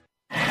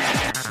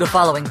The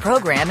following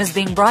program is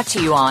being brought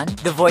to you on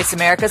the Voice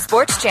America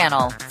Sports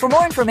Channel. For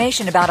more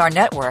information about our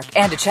network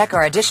and to check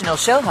our additional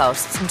show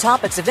hosts and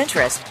topics of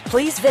interest,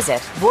 please visit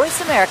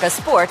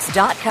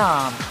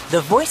voiceamericasports.com. The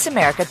Voice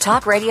America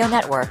Talk Radio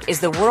Network is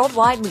the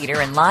worldwide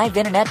leader in live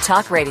Internet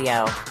talk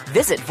radio.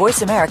 Visit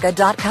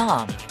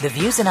voiceamerica.com. The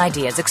views and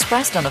ideas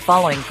expressed on the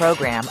following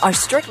program are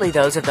strictly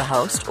those of the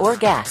host or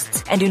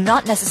guests and do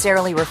not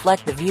necessarily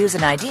reflect the views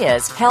and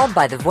ideas held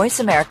by the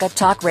Voice America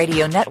Talk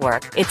Radio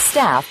Network, its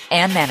staff,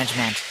 and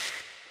management.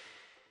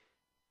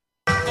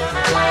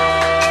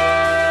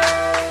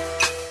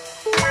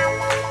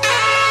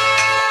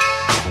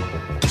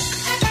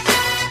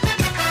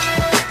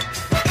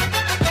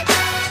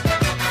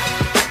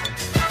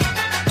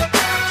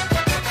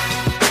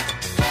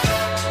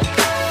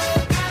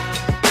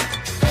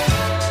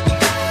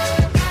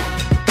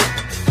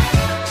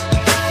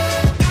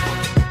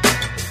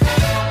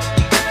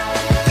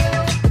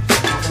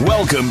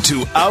 Welcome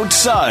to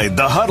Outside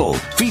the Huddle,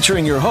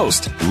 featuring your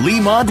host,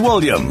 Lemont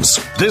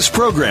Williams. This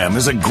program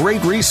is a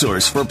great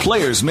resource for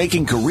players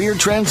making career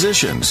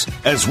transitions,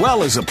 as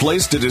well as a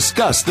place to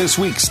discuss this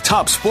week's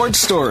top sports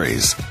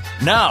stories.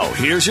 Now,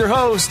 here's your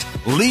host,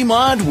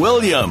 Lemont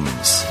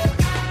Williams.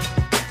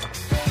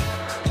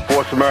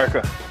 Voice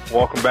America,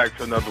 welcome back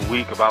to another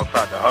week of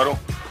Outside the Huddle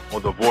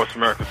on the Voice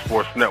America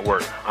Sports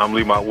Network. I'm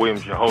Lemont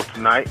Williams, your host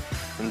tonight,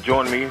 and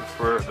joining me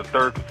for the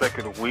third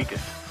consecutive week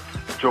is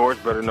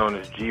George, better known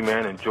as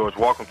G-Man. And George,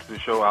 welcome to the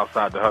show,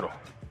 Outside the Huddle.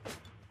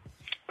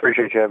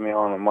 Appreciate you having me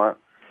on, Lamont.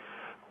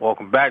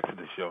 Welcome back to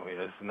the show. Yeah,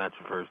 this is not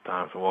your first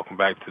time, so welcome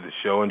back to the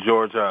show. And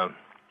George, well,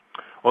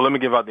 let me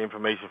give out the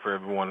information for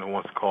everyone who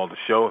wants to call the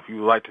show. If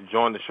you would like to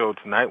join the show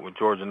tonight with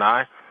George and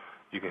I,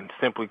 you can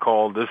simply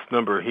call this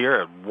number here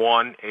at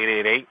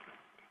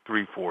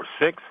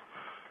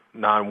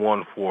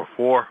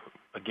 1-888-346-9144.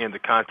 Again, the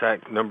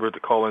contact number to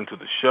call into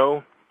the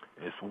show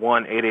is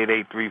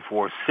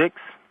 1-888-346-9144.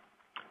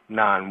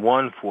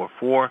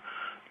 9144. You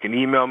can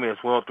email me as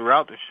well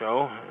throughout the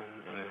show,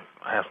 and if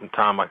I have some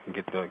time, I can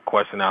get the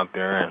question out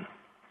there,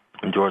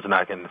 and George and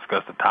I can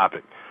discuss the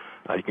topic.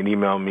 You can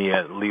email me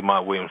at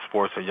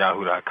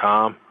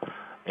LemontWilliamsSports@yahoo.com,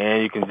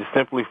 and you can just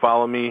simply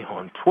follow me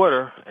on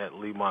Twitter at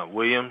Lemont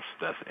Williams.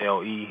 That's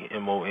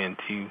LEMONT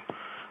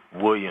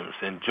Williams.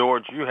 And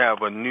George, you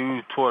have a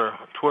new Twitter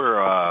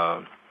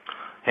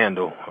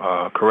handle,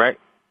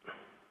 correct?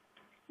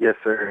 Yes,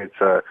 sir. It's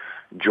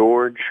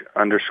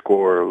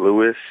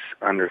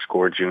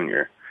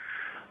George_Lewis_Jr.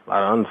 A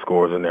lot of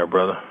underscores in there,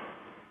 brother.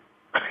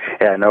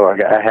 Yeah, no,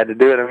 I had to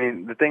do it. I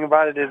mean, the thing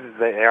about it is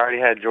they already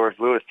had George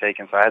Lewis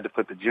taken, so I had to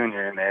put the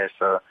Junior in there.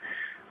 So,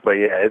 but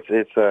yeah,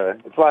 it's a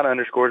lot of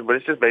underscores, but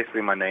it's just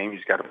basically my name. You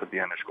just got to put the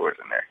underscores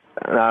in there.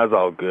 No, it's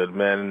all good,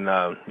 man.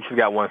 You should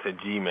got one that said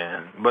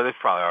G-Man, but it's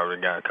probably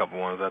already got a couple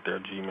ones out there,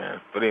 G-Man.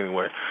 But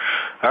anyway,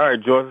 all right,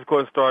 George, let's go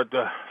ahead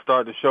and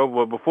start the show.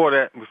 But before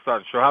that, we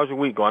start the show. How's your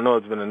week going? I know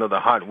it's been another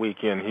hot week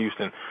here in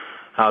Houston.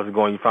 How's it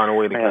going? You found a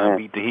way to kind of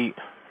beat the heat?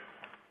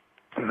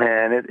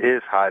 Man, it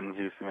is hot in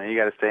Houston, man. You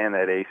got to stay in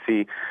that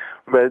AC.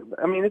 But,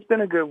 I mean, it's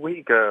been a good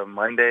week.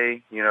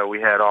 Monday, we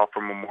had off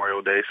for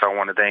Memorial Day, so I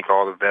want to thank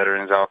all the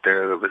veterans out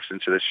there that listen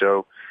to the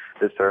show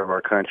that serve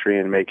our country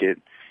and make it,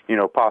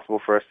 possible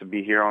for us to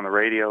be here on the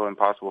radio and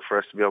possible for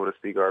us to be able to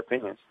speak our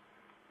opinions.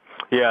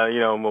 Yeah,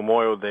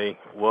 Memorial Day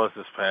was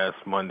this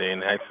past Monday,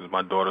 and actually it's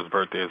my daughter's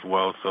birthday as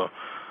well. So,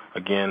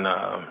 again,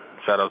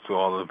 shout out to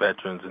all the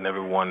veterans and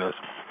everyone that's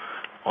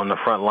on the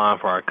front line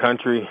for our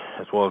country,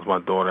 as well as my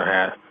daughter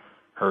had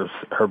her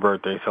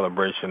birthday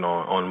celebration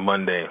on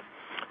Monday.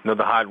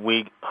 Another hot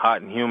week,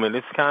 hot and humid.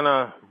 It's kind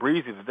of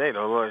breezy today,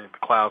 though. Like the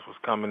clouds was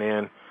coming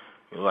in.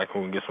 Like we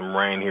can get some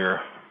rain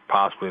here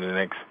possibly the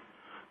next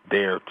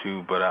day or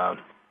two. But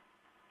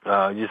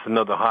just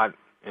another hot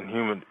and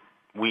humid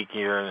week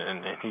here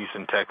in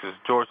Houston, Texas.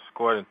 George, let's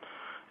go ahead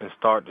and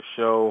start the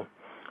show.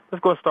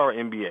 Let's go start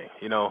with NBA.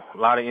 A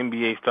lot of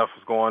NBA stuff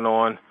is going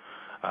on.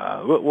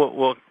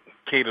 We'll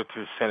cater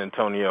to San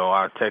Antonio,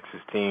 our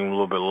Texas team, a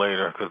little bit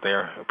later because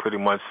they're pretty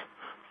much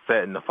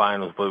set in the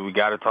finals. But we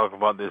got to talk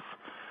about this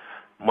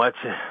much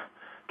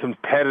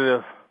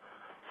competitive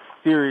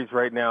series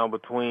right now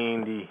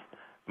between the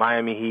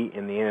Miami Heat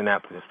and the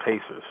Indianapolis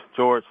Pacers.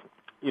 George,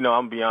 I'm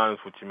going to be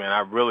honest with you, man. I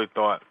really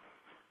thought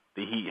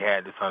the Heat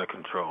had this under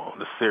control,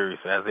 the series,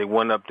 as they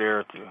went up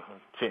there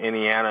to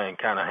Indiana and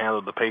kind of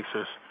handled the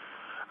Pacers.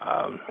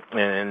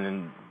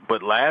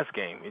 But last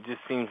game, it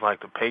just seems like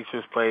the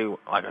Pacers played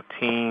like a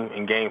team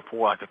in Game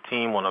 4, like a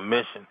team on a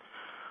mission,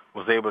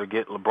 was able to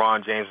get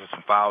LeBron James in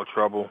some foul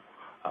trouble.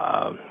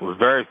 It was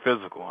very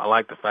physical. I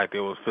like the fact that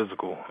it was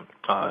physical.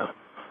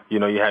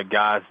 You had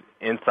guys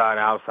inside,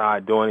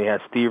 outside doing. You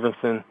had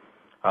Stevenson.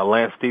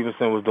 Lance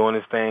Stevenson was doing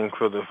his thing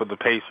for the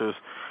Pacers,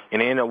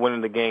 and they ended up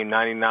winning the game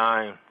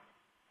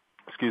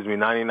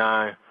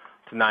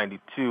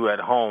 99-92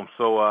 at home.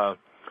 So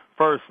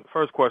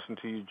first question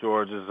to you,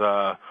 George, is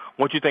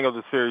what do you think of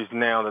the series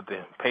now that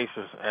the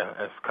Pacers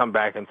has come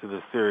back into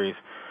the series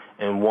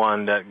and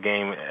won that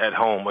game at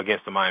home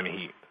against the Miami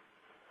Heat?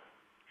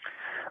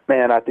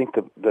 Man, I think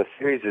the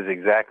series is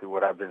exactly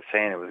what I've been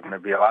saying it was going to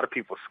be. A lot of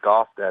people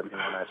scoffed at me when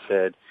I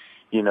said,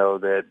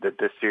 that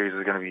this series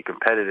was going to be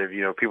competitive.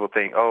 People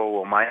think, oh,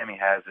 well, Miami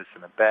has this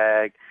in the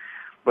bag.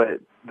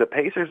 But the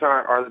Pacers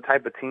are the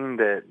type of team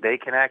that they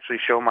can actually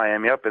show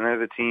Miami up, and they're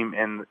the team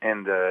in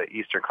the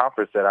Eastern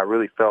Conference that I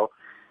really felt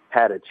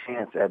had a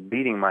chance at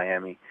beating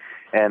Miami.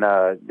 And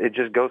it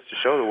just goes to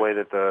show the way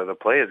that the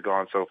play has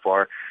gone so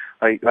far.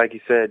 Like you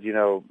said,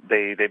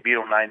 they beat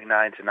them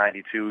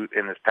 99-92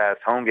 in this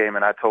past home game,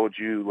 and I told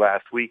you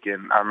last week,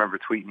 and I remember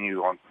tweeting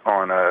you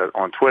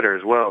on Twitter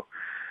as well,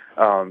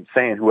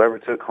 saying whoever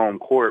took home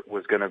court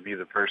was going to be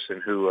the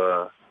person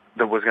who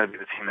that was going to be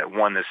the team that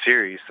won this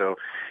series. So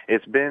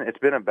it's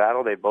been a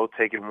battle. They've both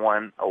taken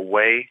one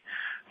away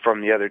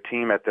from the other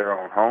team at their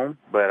own home,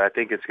 but I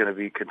think it's going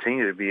to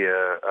continue to be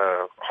a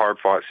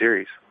hard-fought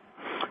series.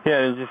 Yeah,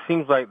 it just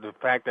seems like the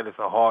fact that it's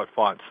a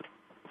hard-fought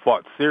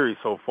series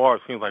so far,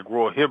 it seems like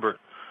Roy Hibbert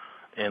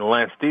and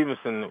Lance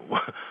Stevenson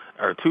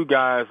are two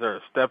guys that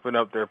are stepping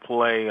up their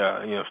play.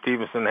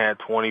 Stevenson had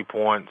 20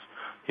 points.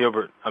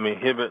 Roy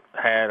Hibbert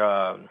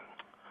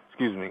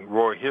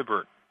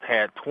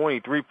had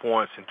 23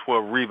 points and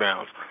 12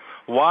 rebounds.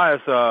 Why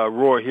is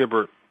Roy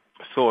Hibbert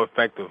so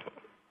effective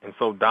and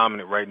so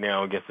dominant right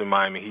now against the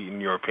Miami Heat, in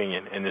your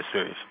opinion, in this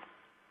series?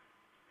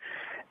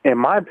 In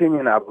my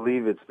opinion, I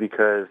believe it's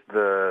because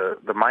the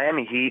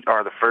Miami Heat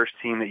are the first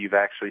team that you've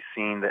actually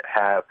seen that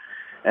have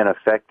an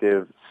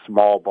effective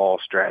small ball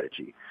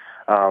strategy,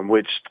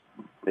 which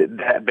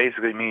that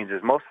basically means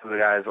is most of the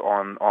guys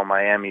on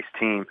Miami's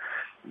team,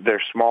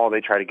 they're small.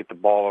 They try to get the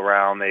ball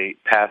around. They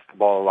pass the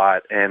ball a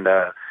lot, and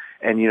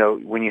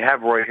when you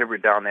have Roy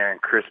Hibbert down there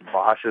and Chris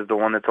Bosh is the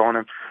one that's on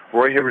him,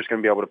 Roy Hibbert's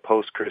going to be able to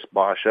post Chris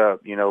Bosh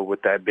up,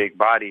 with that big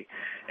body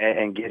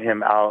and get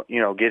him out,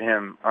 get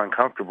him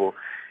uncomfortable.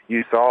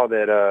 You saw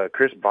that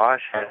Chris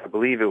Bosh had, I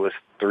believe it was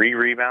 3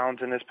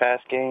 rebounds in this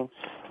past game.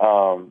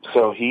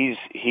 So he's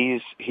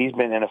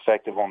been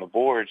ineffective on the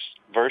boards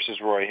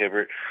versus Roy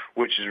Hibbert,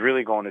 which is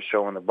really going to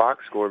show in the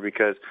box score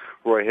because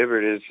Roy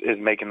Hibbert is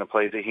making the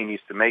plays that he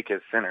needs to make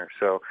as center.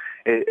 So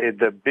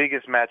the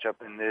biggest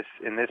matchup in this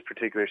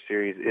particular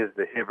series is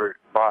the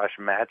Hibbert-Bosh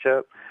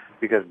matchup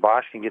because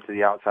Bosh can get to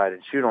the outside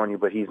and shoot on you,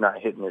 but he's not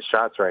hitting his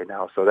shots right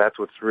now. So that's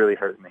what's really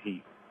hurting the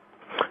Heat.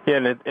 Yeah,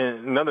 and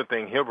another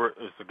thing, Hibbert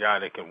is the guy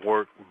that can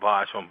work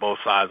Bosh on both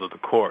sides of the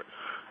court.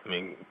 I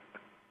mean,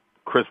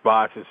 Chris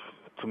Bosh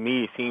to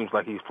me, it seems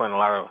like he's playing a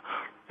lot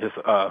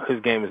of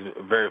his game is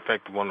very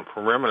effective on the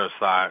perimeter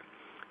side.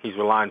 He's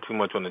relying too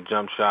much on the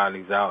jump shot.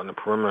 He's out in the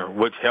perimeter,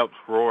 which helps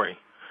Roy.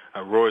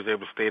 Roy's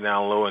able to stay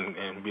down low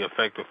and be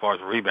effective as far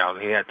as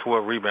rebounds. He had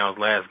 12 rebounds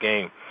last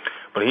game,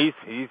 but it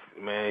seems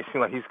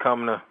like he's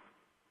coming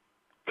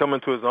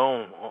to his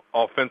own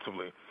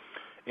offensively.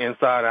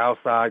 Inside,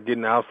 outside,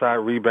 getting outside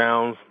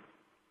rebounds,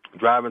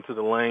 driving to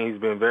the lane.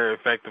 He's been very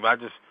effective. I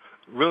just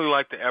really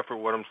like the effort,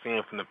 what I'm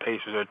seeing from the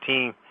Pacers. Their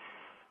team,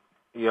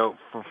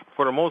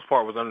 for the most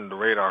part was under the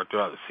radar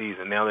throughout the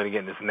season. Now they're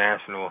getting this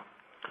national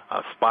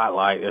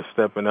spotlight. They're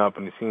stepping up,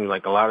 and it seems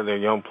like a lot of their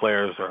young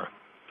players are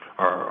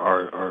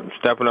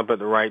stepping up at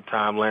the right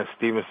time. Lance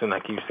Stevenson, I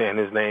keep saying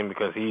his name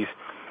because he's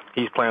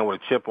playing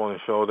with a chip on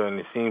his shoulder, and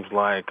it seems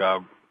like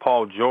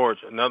Paul George,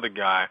 another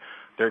guy,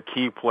 their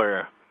key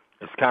player,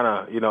 it's kind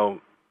of,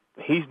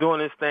 he's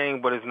doing his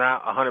thing, but it's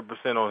not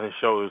 100% on his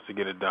shoulders to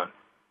get it done.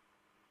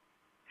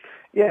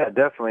 Yeah,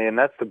 definitely, and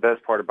that's the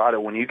best part about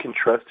it. When you can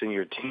trust in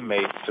your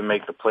teammates to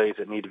make the plays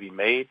that need to be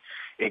made,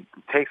 it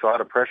takes a lot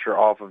of pressure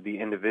off of the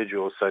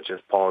individuals such as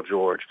Paul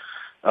George,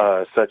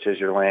 such as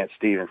your Lance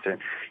Stevenson.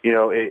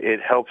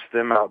 It helps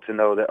them out to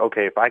know that,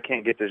 okay, if I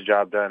can't get this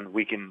job done,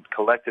 we can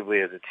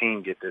collectively as a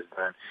team get this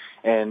done.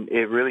 And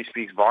it really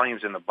speaks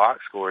volumes in the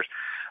box scores.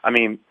 I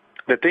mean,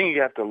 the thing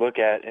you have to look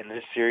at in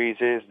this series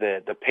is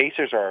that the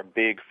Pacers are a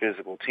big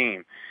physical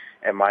team,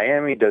 and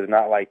Miami does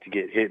not like to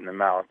get hit in the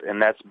mouth,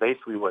 and that's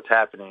basically what's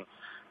happening.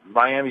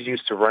 Miami's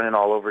used to running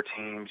all over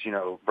teams,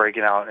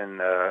 breaking out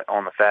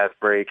on the fast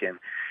break and,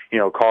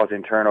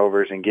 causing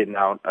turnovers and getting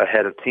out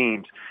ahead of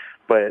teams.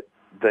 But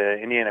the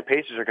Indiana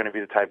Pacers are going to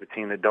be the type of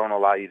team that don't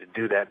allow you to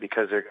do that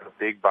because they're going to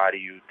big body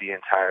you the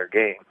entire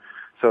game.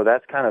 So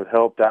that's kind of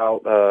helped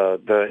out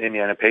the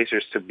Indiana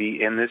Pacers to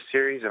be in this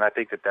series, and I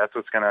think that's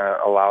what's going to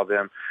allow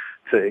them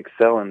to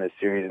excel in this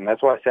series. And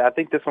that's why I say I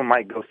think this one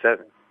might go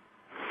 7.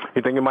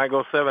 You think it might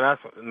go 7?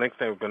 That's the next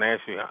thing I was going to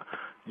ask you.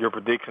 Your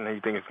prediction, you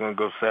think it's going to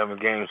go 7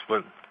 games.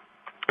 But,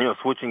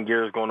 switching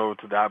gears, going over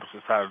to the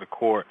opposite side of the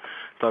court,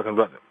 talking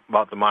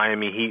about the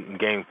Miami Heat in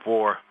Game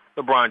 4,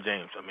 LeBron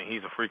James. I mean,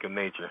 he's a freak of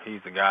nature.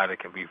 He's the guy that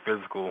can be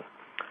physical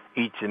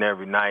each and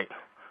every night.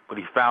 But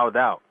he fouled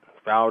out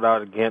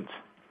against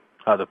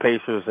the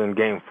Pacers in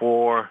Game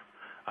 4.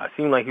 It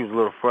seemed like he was a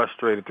little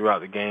frustrated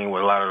throughout the game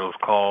with a lot of those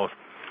calls.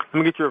 Let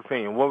me get your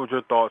opinion. What was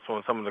your thoughts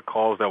on some of the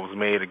calls that was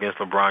made against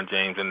LeBron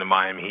James and the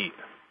Miami Heat?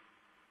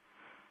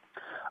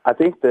 I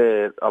think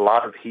that a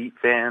lot of Heat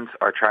fans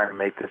are trying to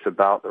make this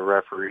about the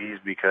referees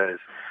because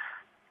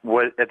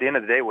at the end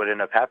of the day, what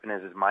ended up happening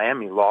is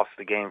Miami lost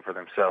the game for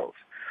themselves.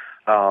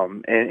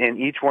 And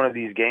each one of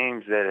these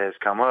games that has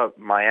come up,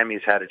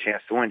 Miami's had a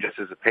chance to win, just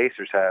as the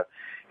Pacers have.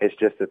 It's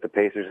just that the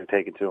Pacers have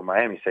taken two and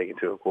Miami's taken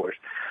two, of course.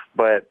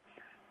 But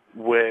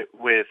with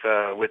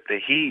the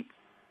Heat,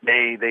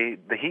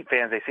 the Heat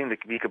fans, they seem to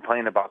be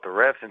complaining about the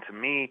refs, and to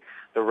me,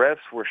 the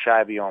refs were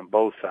shabby on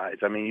both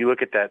sides. I mean, you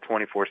look at that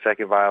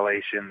 24-second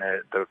violation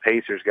that the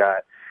Pacers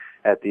got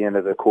at the end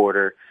of the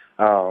quarter,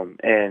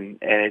 and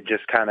it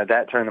just kind of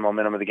that turned the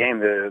momentum of the game.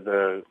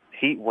 The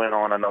Heat went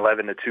on an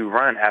 11-2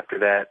 run after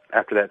that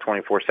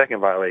 24-second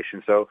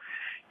violation. So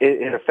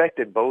it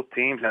affected both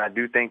teams, and I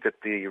do think that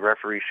the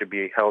referee should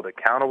be held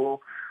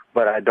accountable,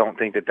 but I don't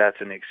think that that's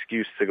an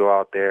excuse to go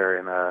out there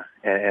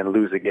and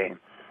lose a game.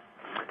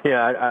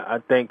 Yeah, I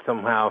think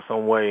somehow,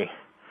 some way,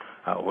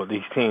 with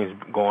these teams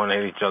going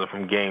at each other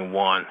from game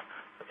one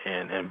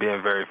and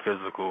being very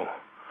physical,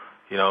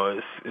 you know,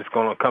 it's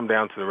going to come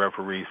down to the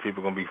referees.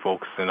 People are going to be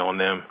focusing on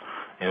them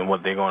and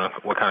what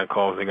kind of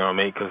calls they're going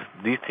to make, because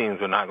these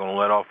teams are not going to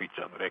let off each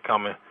other. They're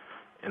coming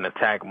in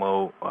attack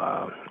mode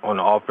on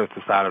the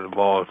offensive side of the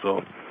ball,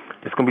 so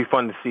it's going to be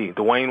fun to see.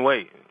 Dwayne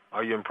Wade,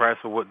 are you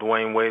impressed with what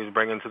Dwayne Wade is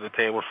bringing to the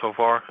table so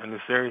far in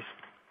this series?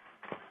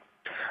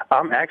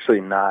 I'm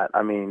actually not.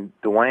 I mean,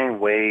 Dwayne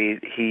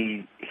Wade,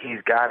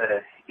 he's got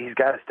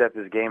to step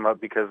his game up,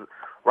 because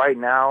right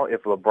now,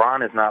 if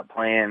LeBron is not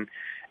playing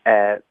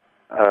at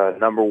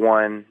number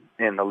one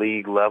in the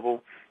league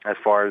level, as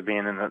far as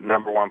being the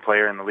number one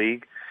player in the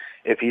league,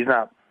 if he's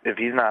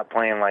not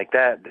playing like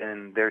that,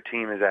 then their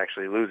team is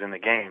actually losing the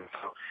game.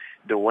 So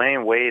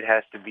Dwayne Wade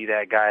has to be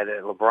that guy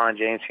that LeBron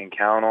James can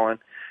count on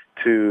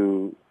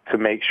to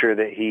make sure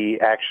that he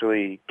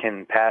actually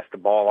can pass the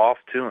ball off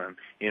to him.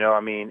 You know, I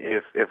mean,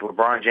 if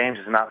LeBron James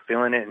is not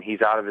feeling it and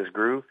he's out of his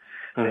groove,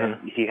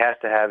 then he has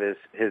to have his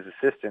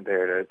assistant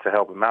there to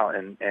help him out.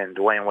 And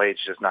Dwayne Wade's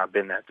just not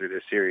been that through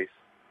this series.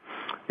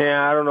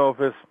 Yeah, I don't know if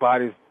his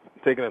body's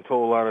taking a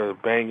toll out of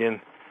the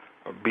banging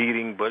or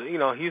beating, but, you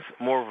know, he's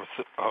more of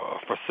a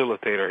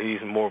facilitator.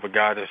 He's more of a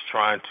guy that's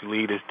trying to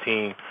lead his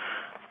team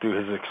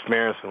through his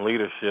experience and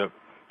leadership.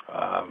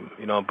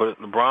 You know,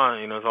 but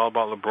LeBron, you know, it's all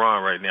about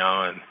LeBron right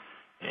now, and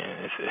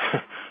it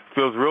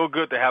feels real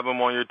good to have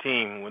him on your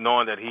team,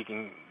 knowing that he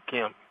can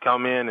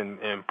come in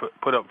and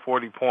put up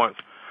 40 points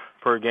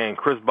per game.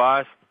 Chris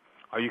Bosh,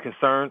 are you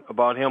concerned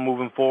about him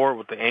moving forward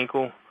with the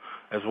ankle,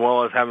 as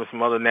well as having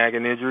some other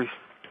nagging injuries?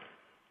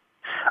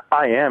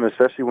 I am,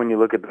 especially when you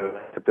look at the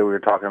that we were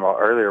talking about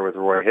earlier with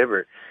Roy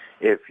Hibbert.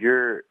 If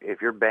you're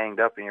banged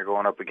up and you're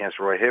going up against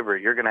Roy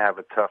Hibbert, you're going to have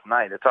a tough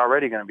night. It's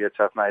already going to be a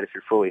tough night if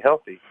you're fully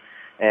healthy.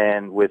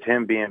 And with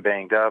him being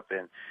banged up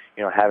and,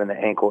 you know, having the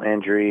ankle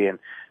injury, and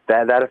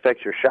that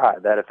affects your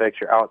shot. That affects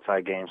your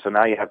outside game. So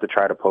now you have to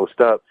try to post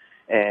up,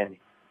 and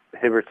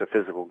Hibbert's a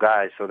physical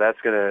guy, so that's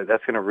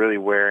gonna really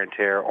wear and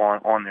tear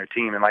on their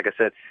team. And like I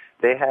said,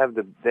 they have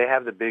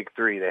the big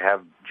three. They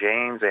have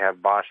James, they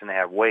have Bosh, and they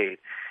have Wade.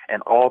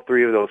 And all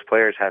three of those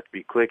players have to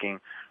be clicking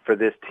for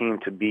this team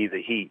to be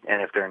the Heat.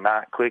 And if they're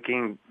not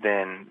clicking,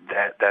 then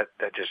that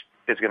just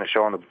is going to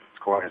show on the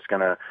score, and it's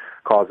going to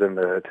cause them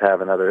to have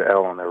another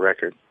L on their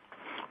record.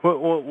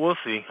 Well, we'll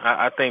see.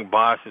 I think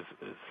Bosh is,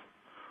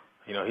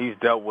 you know, he's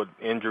dealt with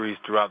injuries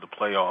throughout the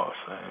playoffs,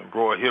 and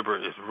Roy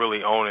Hibbert is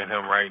really owning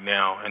him right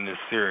now in this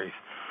series.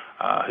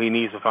 He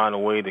needs to find a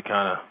way to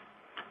kind of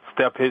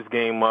step his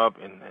game up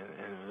and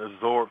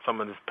absorb some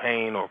of this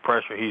pain or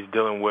pressure he's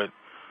dealing with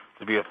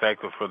to be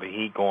effective for the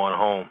Heat going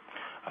home.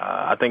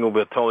 I think it will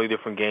be a totally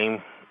different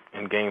game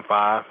in Game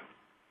 5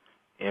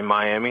 in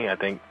Miami. I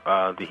think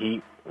the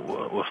Heat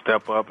will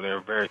step up. They're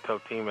a very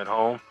tough team at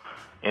home,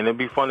 and it'll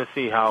be fun to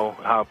see how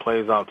it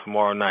plays out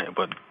tomorrow night.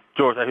 But,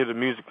 George, I hear the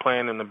music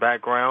playing in the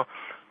background.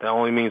 That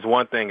only means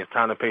one thing. It's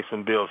time to pay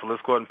some bills. So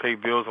let's go ahead and pay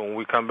bills, and when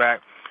we come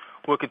back,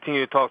 we'll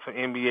continue to talk some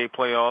NBA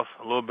playoffs,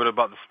 a little bit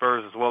about the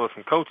Spurs, as well as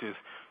some coaches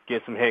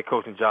getting some head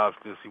coaching jobs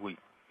this week.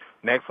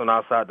 Next on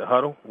Outside the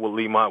Huddle with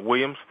Lemont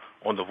Williams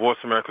on the Voice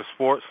America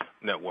Sports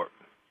Network.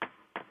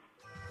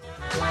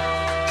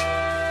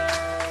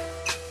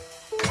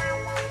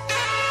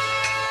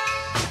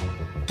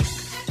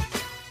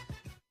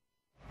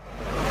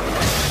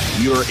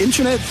 Your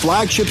internet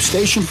flagship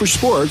station for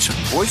sports,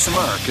 Voice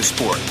America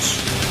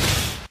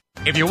Sports.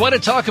 If you want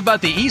to talk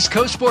about the East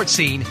Coast sports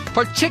scene,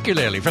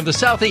 particularly from the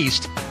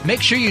Southeast,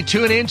 make sure you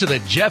tune in to The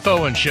Jeff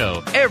Owens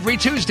Show every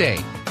Tuesday.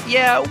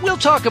 Yeah, we'll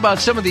talk about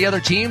some of the other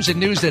teams and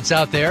news that's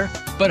out there,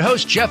 but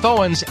host Jeff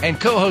Owens and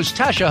co-host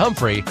Tasha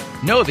Humphrey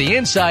know the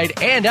inside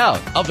and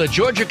out of the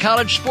Georgia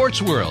College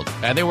sports world,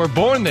 and they were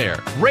born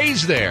there,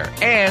 raised there,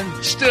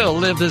 and still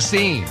live the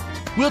scene.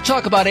 We'll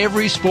talk about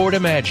every sport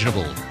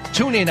imaginable.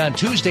 Tune in on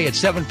Tuesday at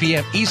 7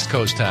 p.m. East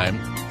Coast time,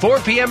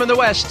 4 p.m. in the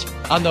West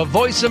on the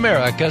Voice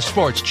America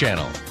Sports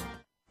Channel.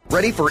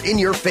 Ready for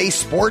in-your-face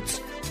sports?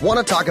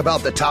 Want to talk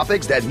about the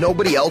topics that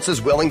nobody else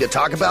is willing to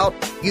talk about,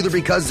 either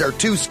because they're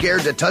too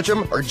scared to touch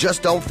them or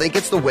just don't think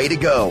it's the way to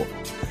go?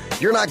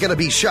 You're not going to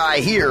be shy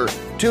here.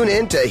 Tune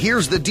in to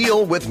Here's the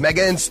Deal with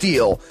Mega and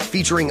Steel,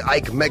 featuring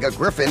Ike Mega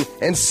Griffin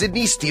and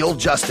Sydney Steele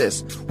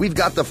Justice. We've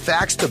got the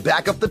facts to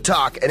back up the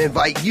talk and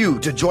invite you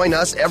to join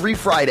us every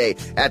Friday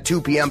at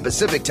 2 p.m.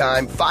 Pacific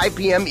Time, 5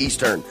 p.m.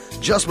 Eastern,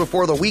 just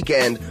before the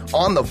weekend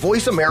on the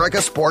Voice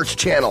America Sports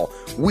Channel.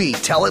 We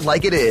tell it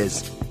like it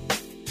is.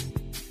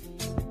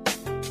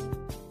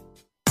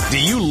 Do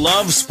you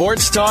love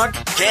sports talk?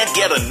 Can't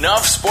get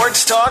enough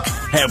sports talk?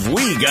 Have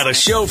we got a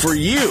show for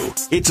you?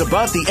 It's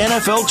about the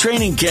NFL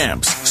training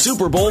camps,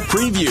 Super Bowl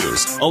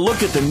previews, a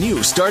look at the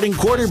new starting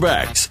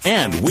quarterbacks,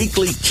 and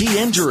weekly key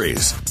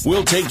injuries.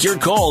 We'll take your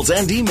calls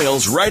and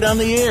emails right on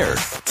the air.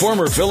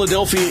 Former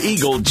Philadelphia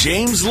Eagle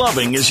James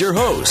Loving is your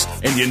host,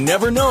 and you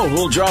never know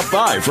who'll drop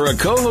by for a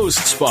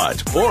co-host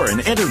spot or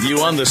an interview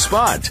on the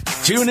spot.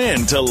 Tune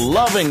in to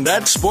Loving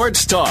That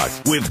Sports Talk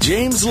with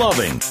James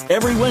Loving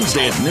every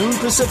Wednesday at noon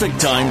Pacific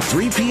Time,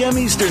 3 p.m.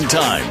 Eastern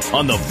Time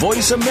on the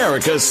Voice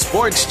America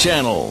Sports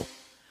Channel.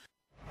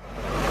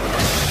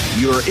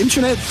 Your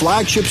internet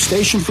flagship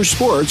station for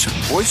sports,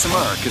 Voice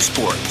America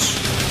Sports.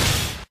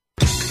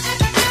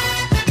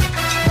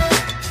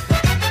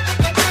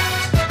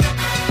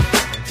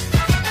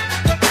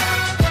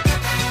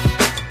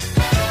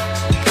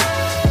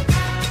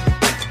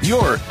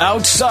 You're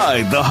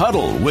outside the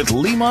huddle with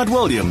Lemont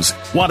Williams.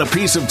 Want a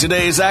piece of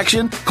today's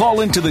action?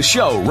 Call into the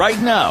show right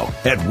now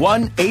at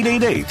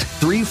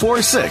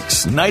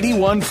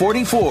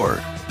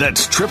 1-888-346-9144.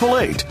 That's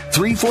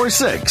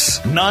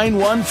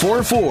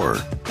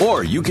 888-346-9144.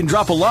 Or you can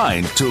drop a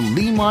line to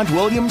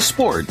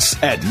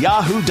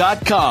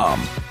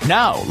LemontWilliamsSports@yahoo.com.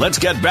 Now, let's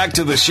get back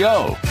to the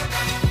show.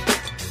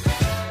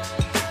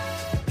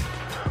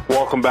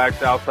 Welcome back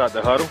to Outside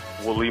the Huddle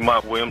with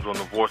Lemont Williams on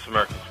the Voice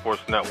America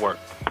Sports Network.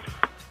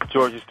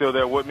 George, you still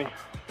there with me?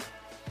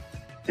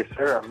 Yes,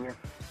 sir. I'm here.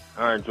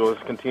 All right, George,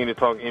 let's continue to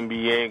talk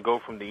NBA and go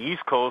from the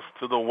East Coast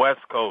to the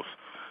West Coast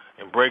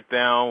and break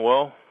down,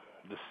 well,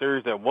 the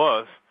series that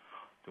was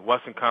the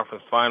Western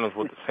Conference Finals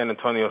with the San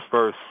Antonio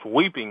Spurs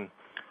sweeping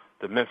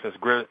the Memphis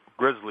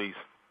Grizzlies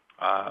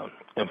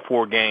in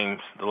 4 games.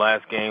 The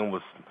last game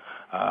was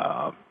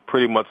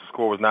pretty much the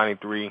score was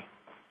 93-86.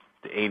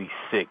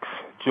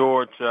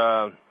 George,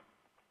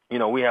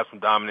 we have some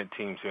dominant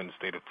teams here in the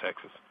state of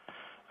Texas.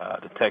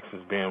 The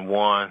Texans being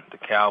one, the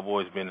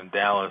Cowboys being in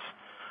Dallas.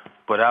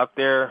 But out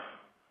there,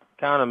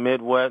 kind of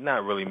Midwest,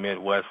 not really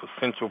Midwest, but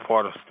central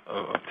part of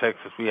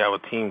Texas, we have a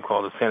team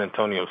called the San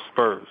Antonio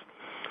Spurs.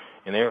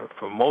 And they,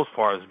 for the most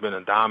part, has been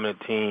a dominant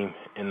team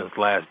in this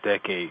last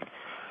decade.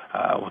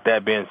 With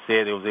that being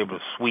said, they was able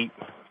to sweep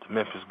the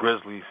Memphis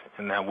Grizzlies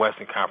in that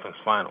Western Conference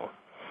Final.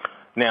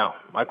 Now,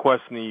 my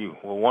question to you,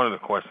 well,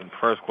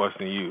 first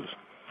question to you is,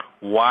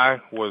 why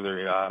were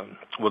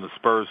the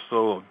Spurs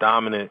so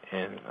dominant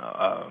and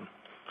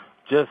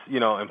just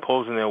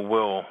imposing their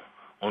will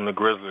on the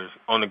Grizzlies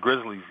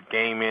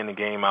game in and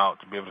game out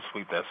to be able to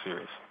sweep that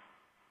series?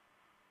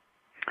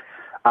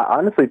 I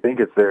honestly think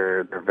it's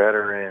their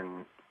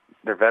veteran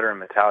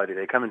mentality.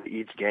 They come into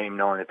each game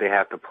knowing that they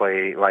have to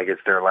play like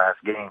it's their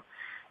last game,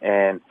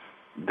 and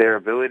their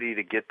ability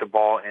to get the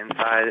ball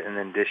inside and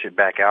then dish it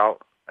back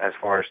out, as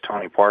far as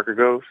Tony Parker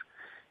goes,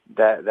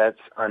 that's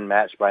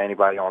unmatched by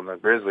anybody on the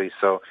Grizzlies.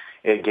 So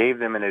it gave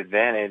them an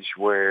advantage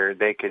where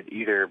they could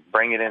either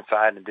bring it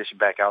inside and dish it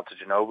back out to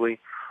Ginobili,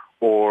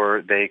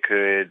 or they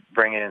could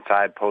bring it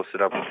inside, post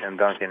it up with Tim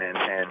Duncan,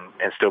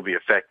 and still be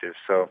effective.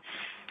 So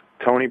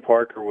Tony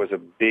Parker was a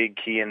big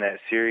key in that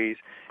series,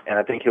 and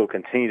I think he'll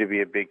continue to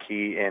be a big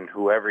key in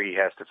whoever he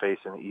has to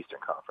face in the Eastern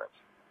Conference.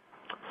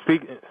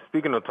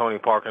 Speaking of Tony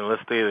Parker, and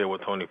let's stay there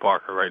with Tony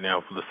Parker right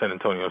now for the San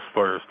Antonio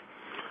Spurs.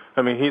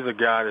 I mean, he's a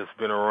guy that's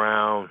been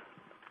around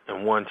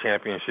and won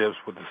championships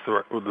with the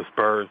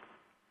Spurs.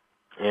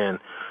 And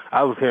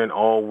I was hearing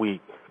all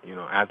week,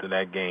 after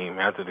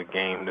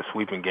the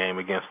sweeping game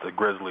against the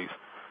Grizzlies,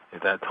 is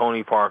that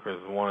Tony Parker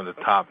is one of the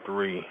top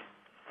 3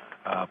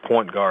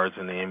 point guards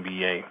in the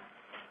NBA.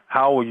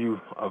 How will you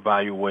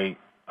evaluate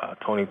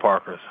Tony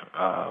Parker's,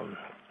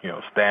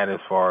 status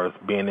as far as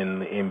being in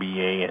the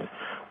NBA, and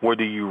where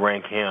do you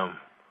rank him as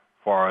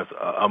far as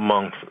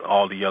amongst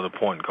all the other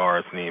point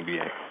guards in the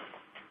NBA?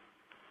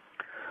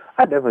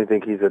 I definitely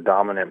think he's a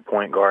dominant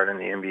point guard in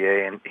the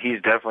NBA, and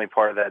he's definitely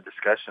part of that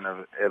discussion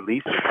of at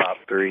least the top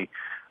 3.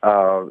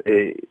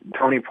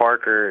 Tony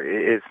Parker,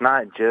 it's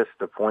not just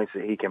the points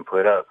that he can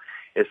put up.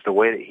 It's the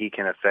way that he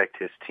can affect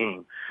his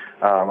team.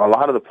 A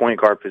lot of the point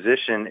guard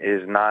position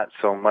is not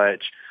so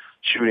much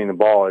shooting the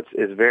ball.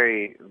 It's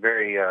very,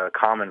 very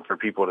common for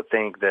people to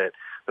think that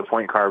the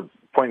point guard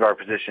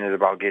position is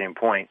about getting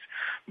points.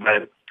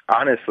 But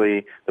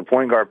honestly, the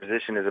point guard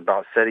position is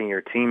about setting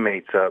your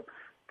teammates up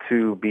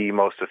to be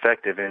most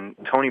effective. And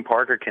Tony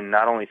Parker can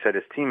not only set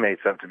his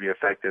teammates up to be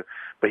effective,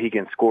 but he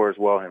can score as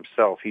well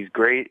himself. He's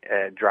great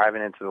at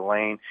driving into the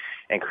lane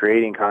and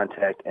creating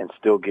contact and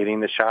still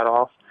getting the shot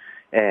off.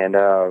 And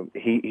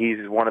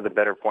he's one of the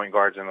better point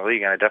guards in the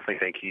league, and I definitely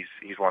think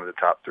he's one of the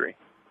top 3.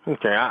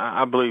 Okay,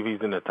 I believe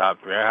he's in the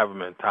top 3. I have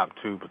him in top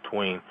 2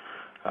 between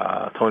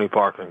Tony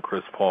Parker and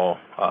Chris Paul.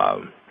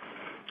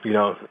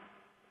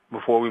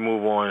 before we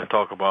move on and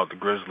talk about the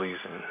Grizzlies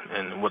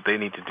and what they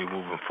need to do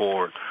moving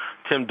forward,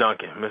 Tim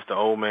Duncan, Mr.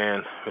 Old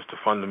Man, Mr.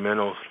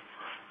 Fundamentals,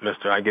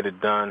 Mr. I get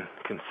it done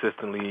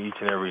consistently each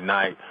and every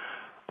night.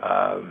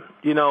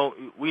 We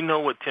know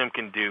what Tim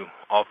can do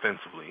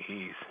offensively.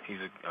 He's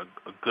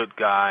a good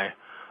guy,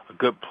 a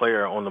good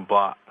player on the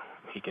block.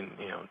 He can,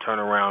 turn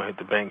around, hit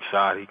the bank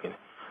shot. He can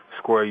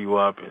square you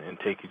up and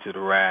take you to the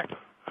rack.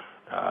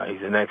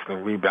 He's an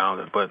excellent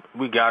rebounder. But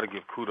we got to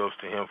give kudos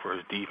to him for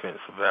his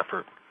defensive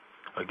effort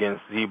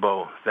against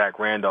Zebo, Zach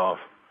Randolph,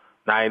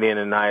 night in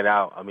and night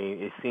out. I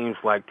mean, it seems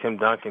like Tim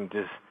Duncan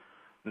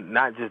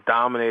not just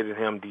dominated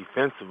him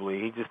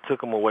defensively, he just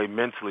took him away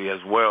mentally as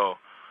well.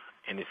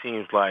 And it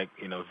seems like,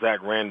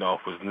 Zach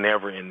Randolph was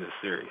never in this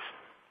series.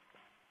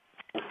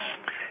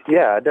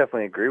 Yeah, I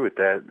definitely agree with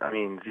that. I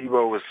mean,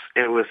 Zebo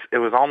it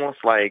was almost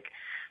like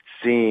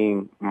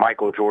seeing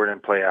Michael Jordan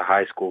play a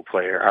high school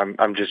player.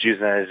 I'm just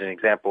using that as an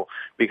example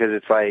because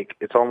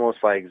it's almost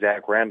like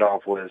Zach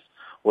Randolph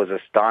was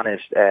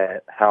astonished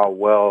at how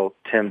well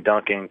Tim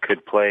Duncan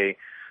could play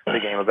the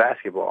game of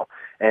basketball.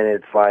 And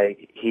it's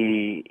like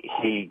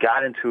he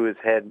got into his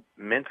head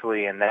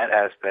mentally in that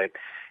aspect,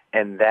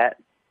 and that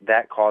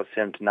caused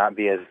him to not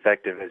be as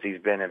effective as he's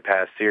been in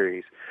past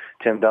series.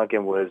 Tim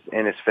Duncan was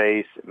in his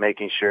face,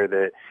 making sure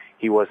that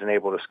he wasn't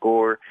able to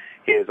score.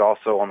 He was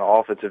also on the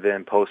offensive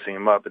end posting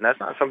him up, and that's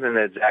not something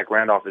that Zach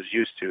Randolph is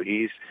used to.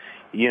 He's,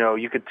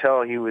 you could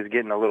tell he was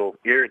getting a little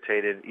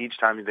irritated each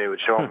time they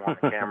would show him on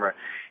the camera.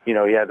 He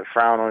had the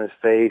frown on his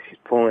face. He's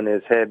pulling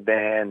his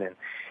headband, and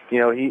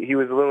he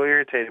was a little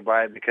irritated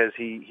by it because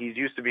he's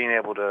used to being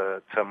able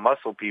to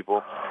muscle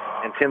people.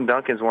 And Tim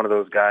Duncan's one of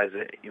those guys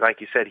that,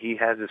 like you said, he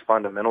has his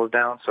fundamentals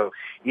down. So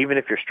even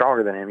if you're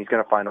stronger than him, he's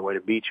going to find a way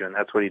to beat you, and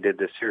that's what he did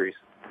this series.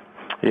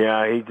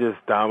 Yeah, he just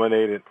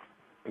dominated.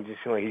 It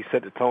just seemed like he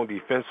set the tone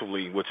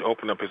defensively, which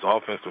opened up his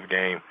offensive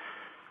game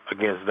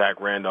against Zach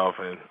Randolph.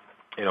 And,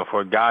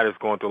 for a guy that's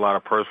going through a lot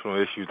of personal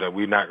issues that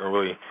we're not going to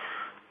really,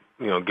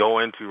 go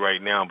into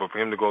right now, but for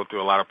him to go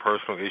through a lot of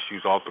personal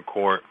issues off the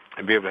court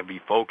and be able to be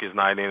focused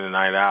night in and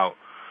night out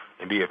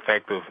and be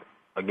effective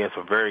against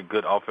a very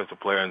good offensive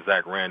player in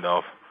Zach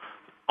Randolph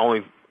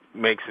only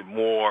makes it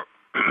worse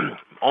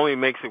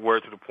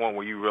to the point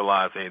where you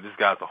realize, hey, this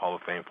guy's a Hall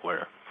of Fame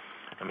player.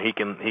 I mean, he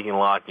can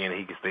lock in,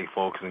 he can stay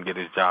focused and get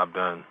his job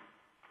done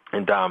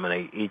and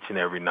dominate each and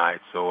every night.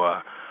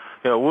 So,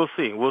 we'll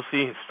see. We'll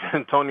see.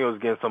 San Antonio's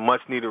getting some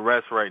much-needed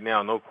rest right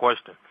now, no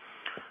question.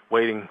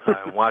 Waiting,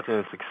 watching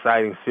this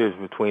exciting series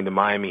between the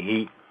Miami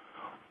Heat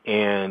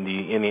and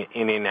the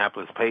Indiana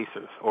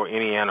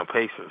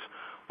Pacers.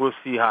 We'll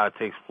see how it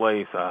takes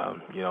place.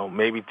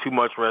 Maybe too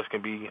much rest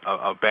can be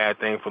a bad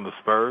thing for the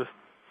Spurs,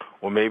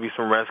 or maybe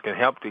some rest can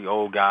help the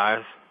old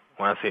guys.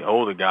 When I say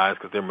older guys,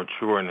 because they're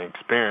mature and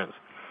experienced,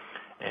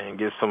 and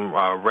give some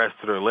rest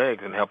to their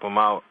legs and help them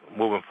out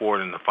moving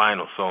forward in the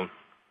finals. So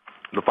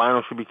the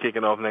finals should be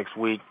kicking off next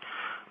week.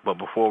 But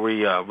before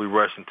we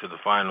rush into the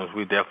finals,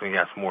 we definitely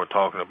got some more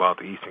talking about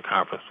the Eastern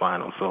Conference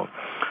Finals. So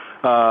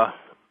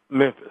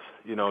Memphis,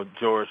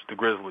 George, the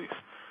Grizzlies.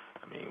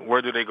 I mean,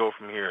 where do they go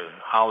from here?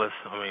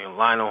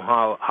 Lionel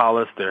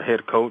Hollis, their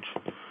head coach,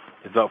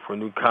 is up for a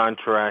new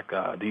contract.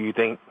 Do you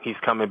think he's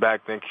coming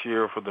back next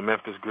year for the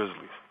Memphis Grizzlies?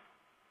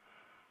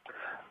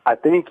 I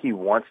think he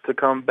wants to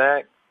come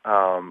back,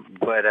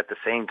 but at the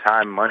same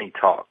time, money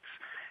talks.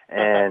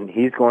 And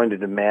he's going to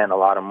demand a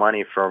lot of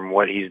money from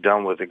what he's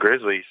done with the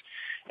Grizzlies.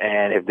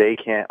 And if they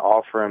can't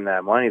offer him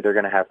that money, they're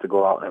going to have to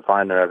go out and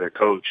find another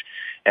coach.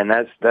 And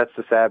that's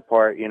the sad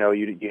part. You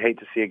hate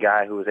to see a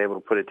guy who was able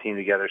to put a team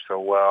together so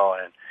well.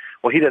 And,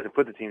 he doesn't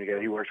put the team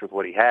together. He works with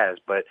what he has.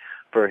 But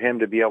for him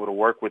to be able to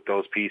work with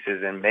those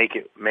pieces and make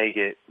it,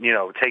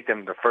 take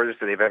them the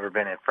furthest that they've ever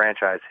been in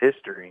franchise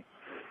history,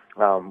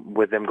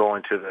 with them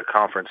going to the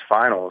conference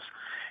finals,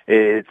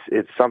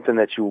 it's something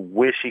that you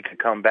wish he could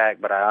come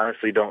back, but I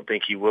honestly don't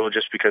think he will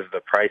just because of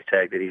the price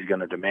tag that he's going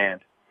to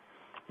demand.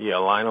 Yeah,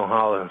 Lionel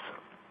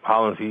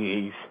Hollins,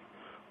 he's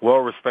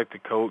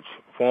well-respected coach,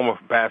 former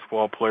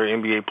basketball player,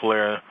 NBA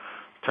player,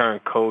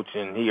 turned coach,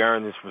 and he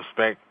earned this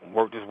respect,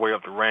 worked his way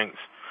up the ranks.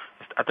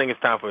 I think it's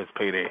time for his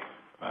payday.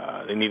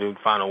 They need to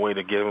find a way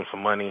to give him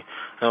some money.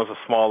 I know it's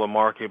a smaller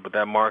market, but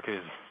that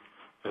market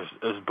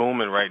is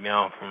booming right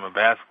now from a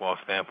basketball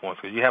standpoint.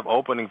 So you have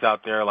openings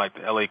out there like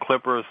the LA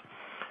Clippers,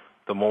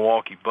 the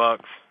Milwaukee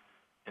Bucks,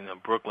 and the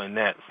Brooklyn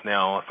Nets.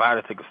 Now, if I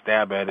had to take a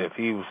stab at it, if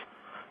he was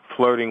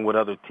flirting with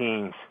other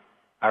teams,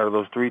 out of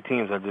those three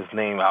teams I just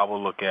named, I would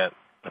look at,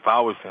 if I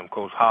was him,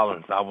 Coach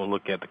Hollins, I would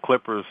look at the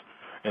Clippers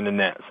and the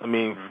Nets. I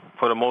mean,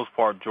 for the most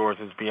part, George,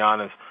 let's be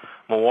honest,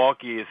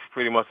 Milwaukee is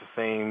pretty much the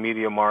same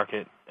media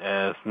market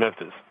as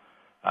Memphis,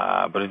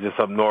 but it's just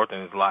up north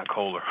and it's a lot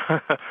colder.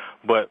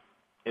 But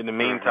in the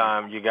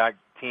meantime, you got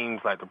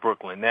teams like the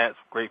Brooklyn Nets,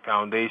 great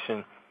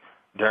foundation.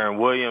 Darren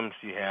Williams,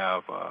 you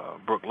have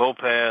Brook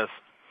Lopez.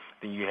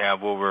 Then you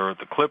have over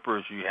the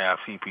Clippers, you have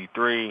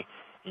CP3,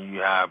 and you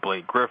have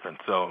Blake Griffin.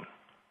 So,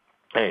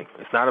 hey,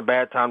 it's not a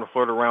bad time to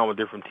flirt around with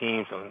different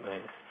teams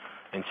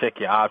and check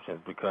your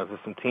options, because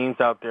there's some teams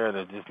out there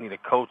that just need a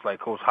coach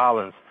like Coach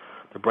Hollins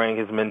to bring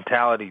his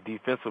mentality,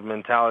 defensive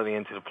mentality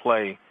into the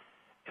play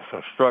and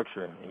some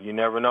structure. And you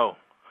never know.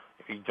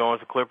 If he joins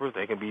the Clippers,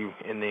 they can be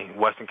in the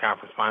Western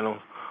Conference Finals.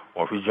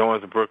 Or if he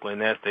joins the Brooklyn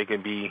Nets, they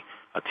can be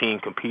a team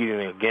competing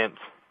against,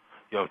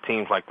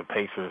 teams like the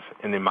Pacers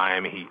and the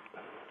Miami Heat.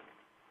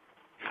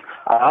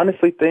 I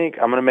honestly think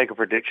I'm going to make a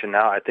prediction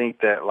now. I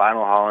think that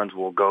Lionel Hollins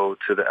will go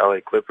to the LA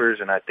Clippers,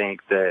 and I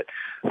think that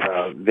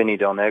Vinny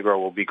Del Negro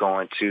will be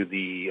going to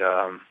the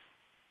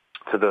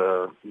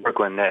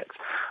Brooklyn Nets.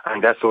 I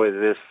think that's the way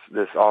this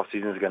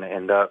offseason is going to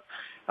end up.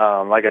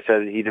 Like I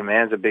said, he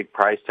demands a big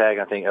price tag.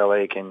 I think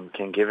LA can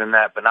give him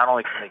that, but not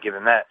only can they give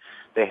him that,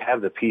 they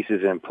have the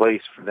pieces in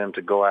place for them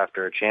to go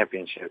after a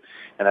championship.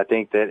 And I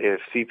think that if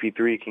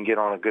CP3 can get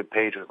on a good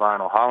page with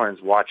Lionel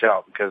Hollins, watch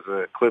out, because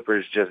the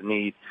Clippers just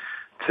need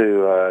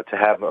to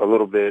have a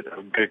little bit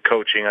of good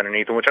coaching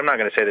underneath them, which I'm not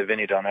going to say that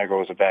Vinny Del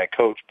Negro is a bad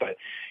coach, but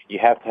you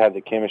have to have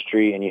the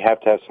chemistry and you have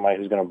to have somebody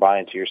who's going to buy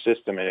into your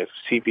system. And if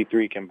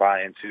CP3 can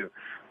buy into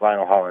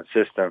Lionel Hollins'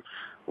 system,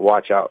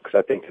 watch out, because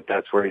I think that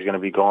that's where he's going to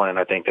be going, and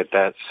I think that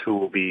that's who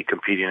will be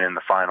competing in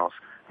the finals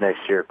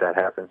next year if that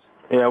happens.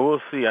 Yeah,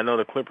 we'll see. I know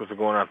the Clippers are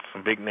going after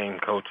some big-name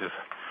coaches.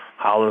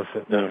 Hollins,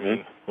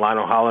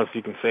 Lionel Hollins,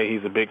 you can say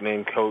he's a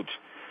big-name coach.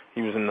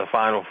 He was in the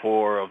Final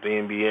Four of the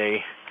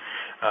NBA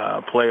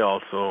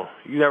playoffs, so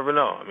you never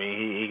know. I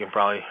mean, he can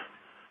probably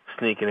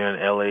sneak in there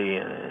in L.A.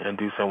 and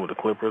do something with the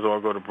Clippers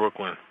or go to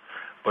Brooklyn.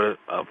 But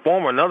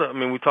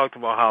we talked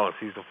about Hollins.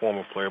 He's a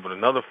former player, but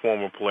another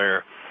former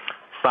player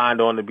signed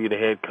on to be the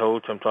head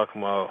coach. I'm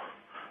talking about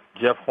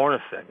Jeff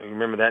Hornacek. You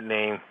remember that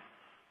name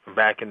from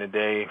back in the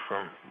day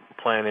from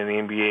playing in the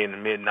NBA in the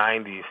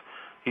mid-'90s.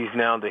 He's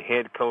now the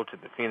head coach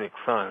at the Phoenix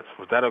Suns.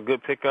 Was that a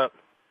good pickup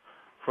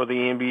for the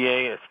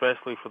NBA,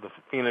 especially for the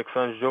Phoenix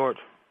Suns, George?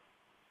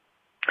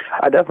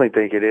 I definitely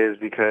think it is,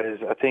 because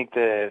I think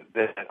that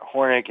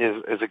Hornick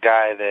is a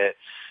guy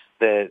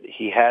that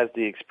he has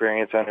the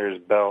experience under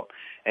his belt,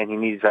 and he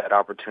needs that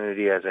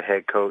opportunity as a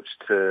head coach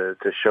to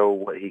show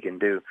what he can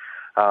do.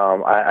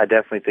 I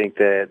definitely think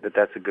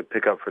that's a good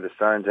pickup for the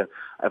Suns. And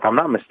if I'm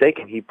not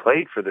mistaken, he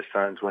played for the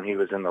Suns when he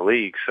was in the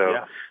league.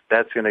 So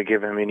that's going to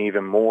give him an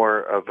even more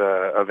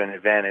of an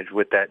advantage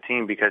with that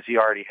team, because he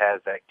already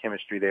has that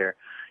chemistry there,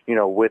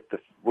 with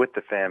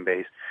the fan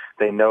base.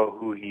 They know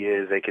who he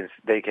is.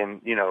 They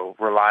can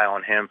rely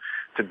on him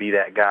to be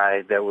that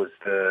guy that was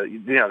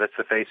that's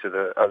the face of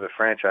the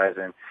franchise.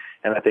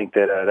 And I think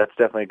that that's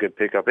definitely a good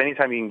pickup.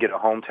 Anytime you can get a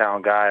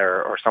hometown guy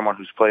or someone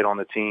who's played on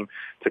the team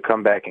to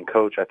come back and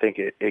coach, I think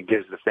it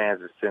gives the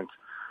fans a sense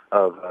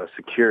of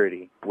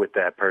security with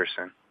that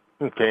person.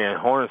 Okay, and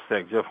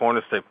Jeff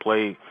Hornacek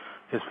played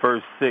his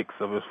first 6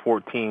 of his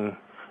 14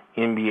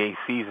 NBA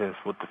seasons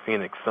with the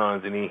Phoenix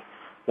Suns, and he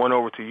went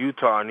over to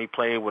Utah, and he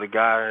played with a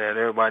guy that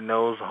everybody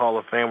knows, a Hall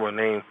of Famer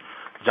named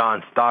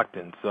John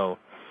Stockton. So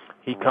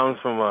he comes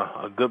from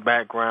a good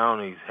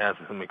background. He has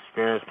some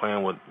experience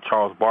playing with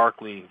Charles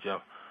Barkley,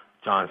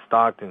 John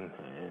Stockton,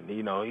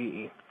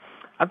 and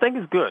I think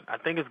it's good. I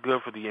think it's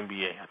good for the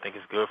NBA. I think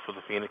it's good for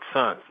the Phoenix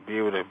Suns to be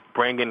able to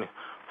bring in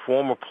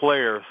former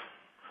players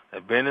that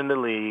have been in the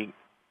league,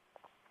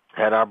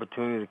 had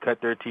opportunity to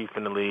cut their teeth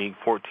in the league,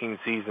 14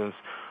 seasons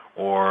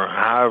or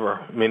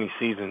however many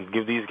seasons.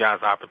 Give these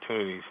guys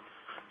opportunities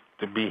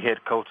to be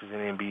head coaches in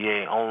the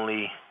NBA.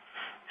 Only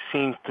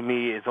seems to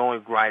me it's only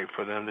right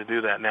for them to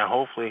do that. Now,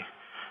 hopefully,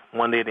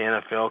 one day the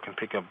NFL can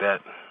pick up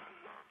that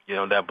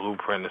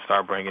blueprint and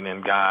start bringing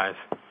in guys.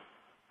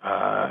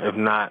 If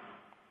not,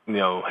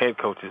 head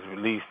coaches, at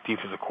least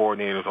defensive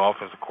coordinators,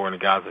 offensive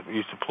coordinators, guys that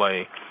used to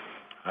play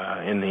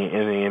in the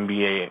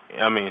NBA.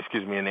 In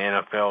the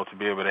NFL, to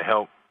be able to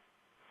help,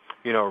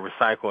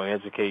 recycle and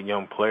educate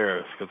young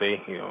players, because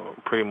they,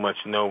 pretty much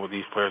know what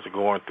these players are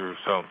going through.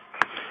 So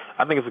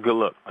I think it's a good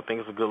look. I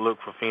think it's a good look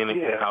for Phoenix.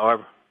 Yeah.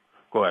 However,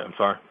 go ahead. I'm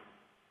sorry.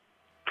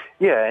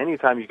 Yeah,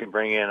 anytime you can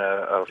bring in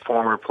a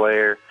former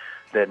player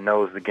that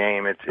knows the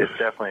game, it's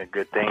definitely a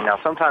good thing. Now,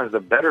 sometimes the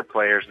better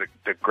players,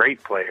 the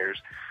great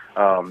players,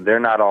 they're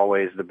not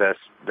always the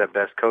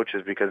best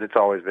coaches, because it's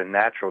always been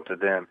natural to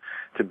them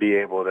to be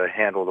able to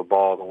handle the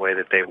ball the way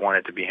that they want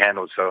it to be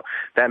handled. So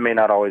that may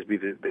not always be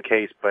the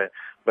case, but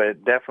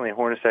definitely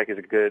Hornacek is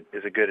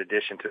a good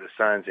addition to the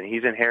Suns, and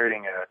he's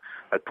inheriting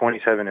a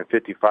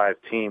 27-55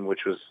 team,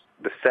 which was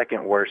the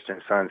second worst in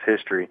Suns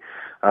history.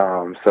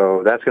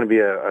 So that's going to be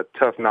a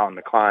tough mountain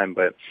to climb,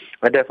 but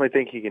I definitely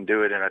think he can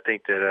do it. And I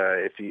think that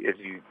if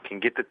you can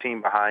get the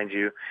team behind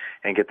you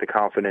and get the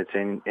confidence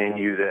in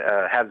you,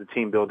 have the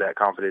team build that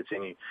confidence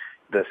in you,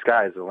 the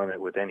sky is the limit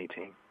with any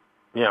team.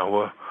 Yeah,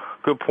 well,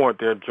 good point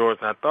there, George.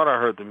 I thought I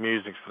heard the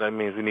music, so that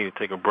means we need to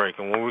take a break.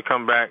 And when we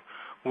come back,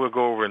 we'll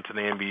go over into the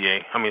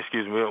NBA.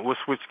 We'll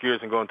switch gears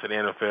and go into the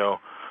NFL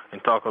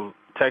and talk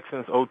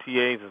Texans,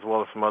 OTAs, as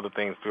well as some other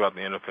things throughout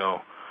the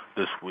NFL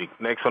this week.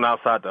 Next on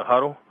Outside the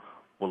Huddle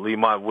with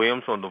Lemont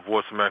Williams on the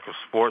Voice America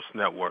Sports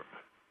Network.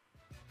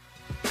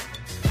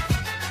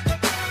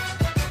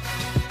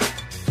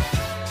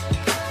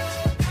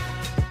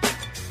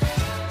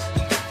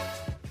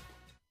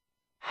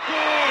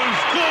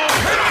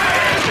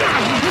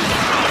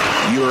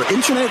 You're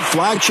Internet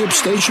flagship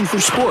station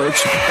for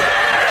sports.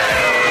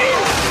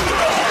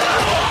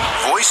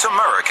 Voice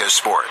America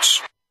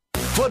Sports.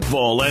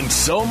 Football and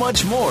so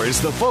much more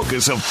is the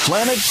focus of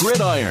Planet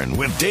Gridiron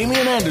with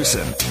Damian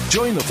Anderson.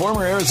 Join the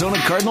former Arizona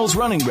Cardinals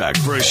running back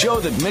for a show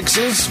that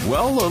mixes,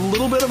 well, a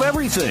little bit of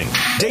everything.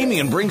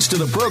 Damian brings to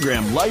the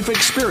program life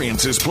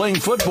experiences playing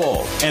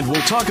football, and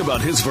we'll talk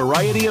about his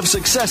variety of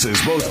successes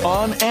both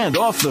on and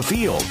off the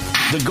field.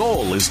 The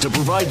goal is to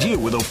provide you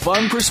with a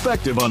fun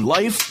perspective on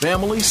life,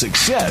 family,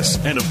 success,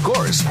 and of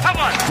course,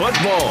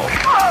 football.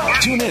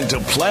 Tune in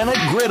to Planet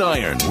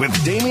Gridiron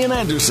with Damian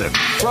Anderson,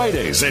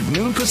 Fridays at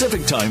noon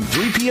Pacific Time,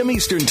 3 p.m.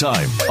 Eastern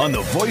Time on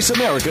the Voice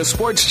America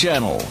Sports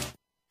Channel.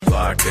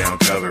 Lockdown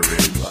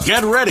coverage.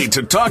 Get ready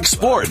to talk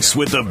sports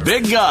with the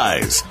big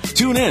guys.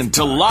 Tune in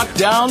to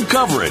Lockdown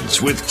Coverage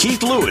with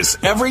Keith Lewis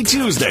every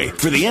Tuesday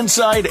for the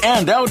inside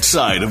and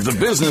outside of the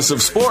business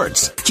of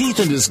sports. Keith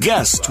and his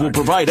guests will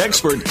provide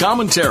expert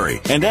commentary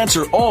and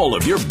answer all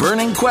of your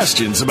burning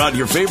questions about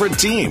your favorite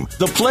team,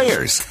 the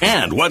players,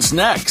 and what's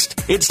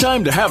next. It's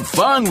time to have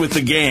fun with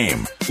the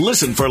game.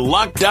 Listen for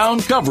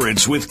Lockdown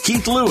Coverage with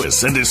Keith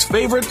Lewis and his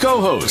favorite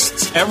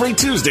co-hosts every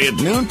Tuesday at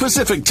noon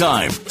Pacific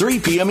Time, 3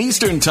 p.m.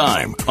 Eastern Time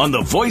on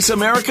the Voice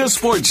America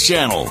Sports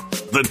Channel.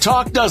 The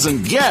talk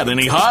doesn't get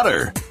any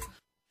hotter. The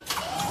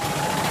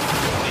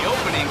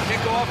opening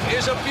kickoff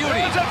is a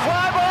beauty. It's a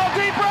fly ball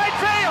deep right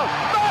field.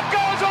 Back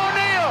goes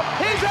O'Neal.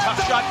 He's at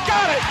the shot.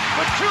 Got it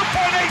with 2.8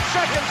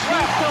 seconds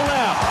left. To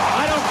left.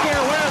 I don't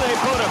care where they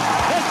put him.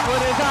 This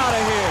one is out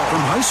of here.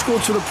 From high school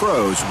to the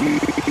pros, we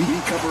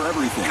cover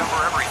everything.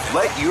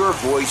 Let your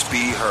voice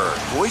be heard.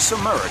 Voice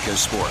America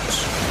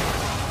Sports.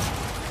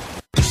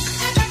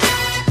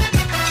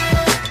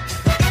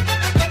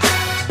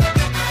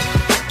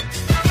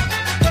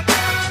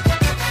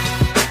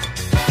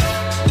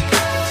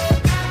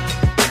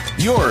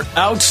 You're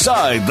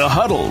outside the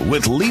huddle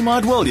with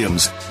Lemont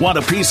Williams. Want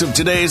a piece of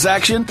today's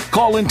action?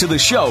 Call into the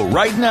show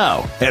right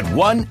now at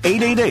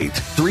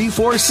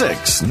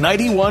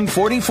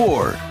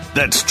 1-888-346-9144.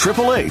 That's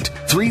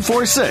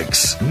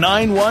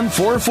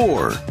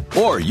 888-346-9144.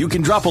 Or you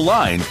can drop a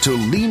line to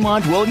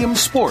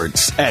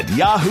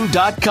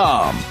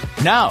LemontWilliamsSports@yahoo.com.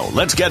 Now,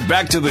 let's get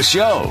back to the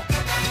show.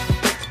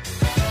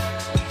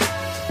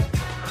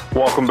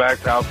 Welcome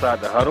back to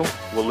Outside the Huddle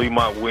with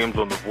Lemont Williams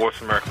on the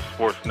Voice America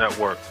Sports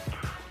Network.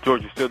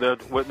 George, you still there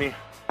with me?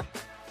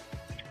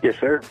 Yes,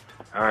 sir.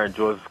 All right,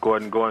 George, let's go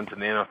ahead and go into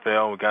the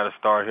NFL. We got to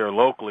start here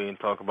locally and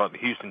talk about the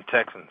Houston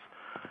Texans.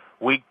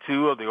 Week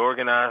 2 of the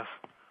organized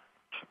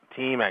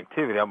team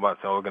activity. I'm about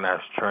to say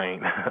organized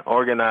train.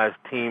 Organized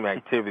team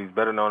activities,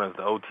 better known as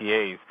the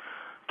OTAs,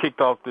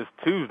 kicked off this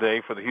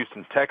Tuesday for the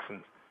Houston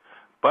Texans.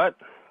 But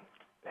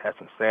had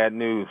some sad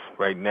news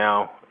right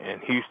now in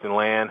Houston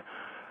land.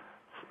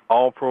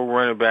 All-pro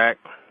running back,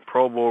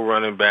 Pro Bowl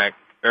running back,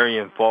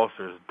 Arian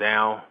Foster is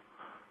down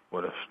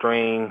with a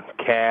strained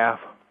calf.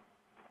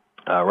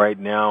 Right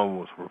now it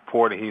was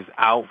reported he's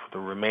out for the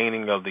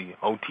remaining of the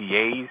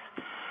OTAs,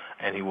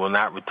 and he will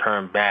not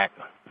return back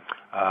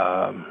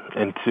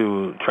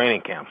into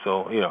training camp.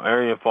 So,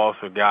 Arian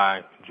Foster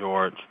guy,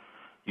 George,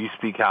 you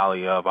speak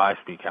highly of, I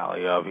speak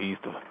highly of. He's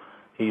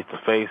the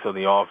face of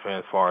the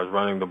offense as far as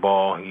running the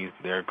ball. He's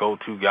their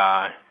go-to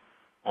guy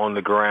on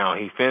the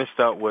ground. He finished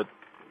up with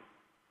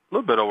a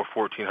little bit over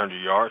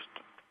 1,400 yards,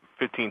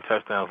 15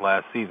 touchdowns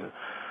last season.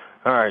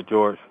 All right,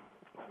 George,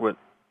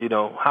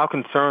 how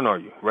concerned are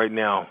you right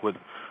now with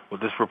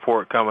this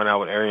report coming out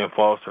with Arian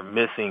Foster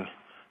missing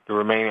the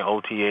remaining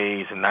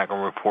OTAs and not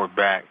going to report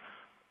back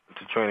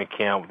to training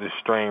camp with this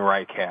strained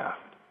right calf?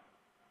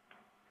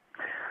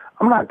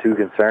 I'm not too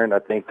concerned. I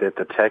think that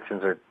the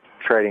Texans are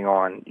trading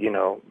on,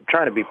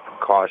 trying to be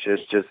cautious,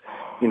 just,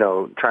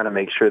 trying to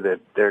make sure that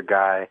their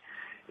guy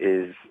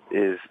is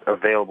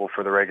available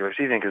for the regular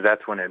season because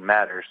that's when it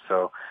matters.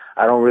 So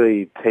I don't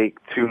really take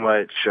too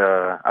much,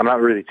 I'm not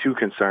really too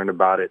concerned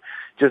about it.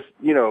 Just,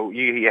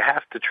 you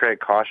have to tread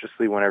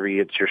cautiously whenever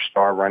you get your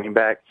star running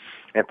back.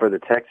 And for the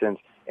Texans,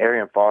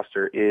 Arian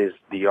Foster is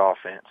the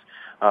offense.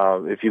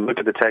 If you look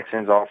at the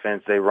Texans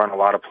offense, they run a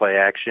lot of play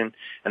action,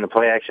 and the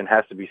play action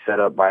has to be set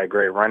up by a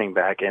great running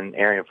back, and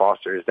Arian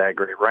Foster is that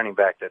great running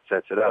back that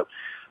sets it up.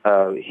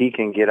 He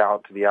can get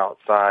out to the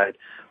outside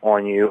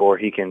on you, or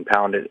he can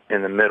pound it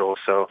in the middle.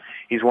 So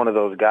he's one of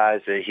those guys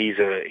that he's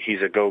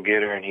a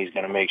go-getter, and he's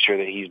going to make sure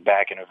that he's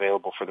back and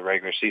available for the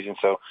regular season.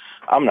 So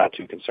I'm not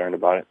too concerned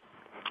about it.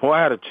 Well,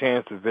 I had a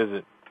chance to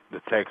visit the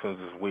Texans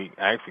this week,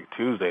 actually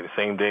Tuesday, the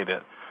same day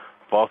that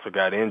Foster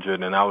got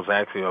injured, and I was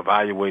actually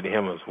evaluating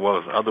him as well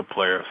as other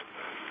players.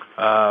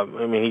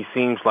 He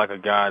seems like a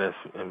guy that's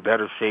in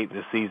better shape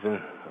this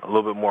season, a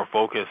little bit more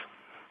focused.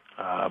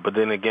 But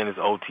then again, it's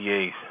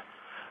OTAs.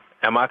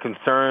 Am I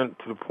concerned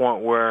to the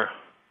point where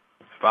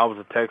if I was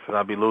a Texan,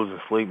 I'd be losing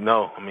sleep?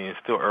 No. It's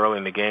still early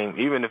in the game.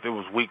 Even if it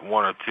was week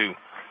 1 or 2,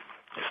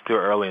 it's still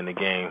early in the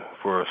game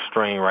for a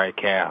strained right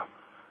calf.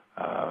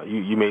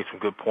 You made some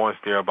good points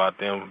there about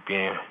them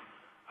being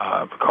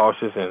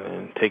cautious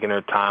and taking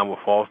their time with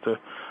Foster.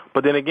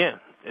 But then again,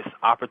 it's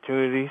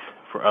opportunities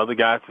for other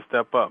guys to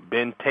step up.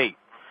 Ben Tate,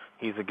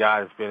 He's a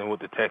guy that's been with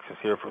the Texans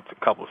here for a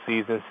couple of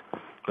seasons.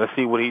 Let's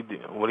see what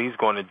he's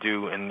going to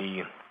do in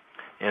the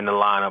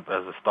lineup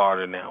as a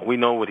starter now. We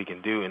know what he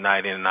can do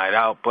night in and night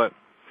out, but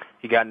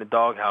he got in the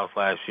doghouse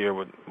last year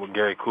with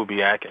Gary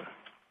Kubiak and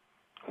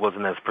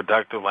wasn't as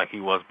productive like he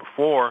was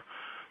before.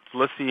 So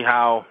let's see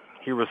how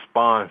he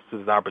responds to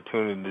this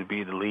opportunity to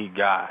be the lead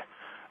guy.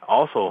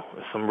 Also,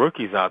 some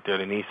rookies out there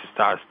that needs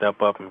to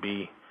step up and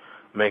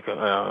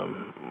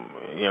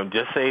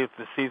just say if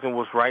the season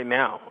was right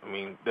now. I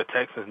mean, the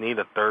Texans need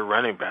a third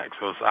running back,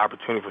 so it's an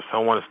opportunity for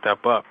someone to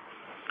step up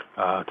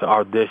to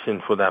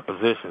audition for that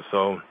position.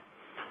 So,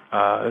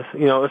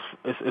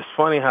 it's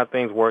funny how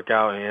things work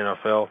out in the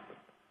NFL.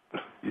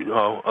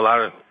 A lot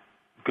of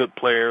good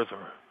players or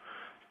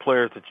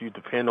players that you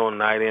depend on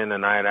night in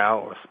and night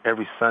out or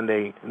every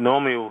Sunday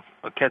normally will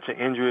catch an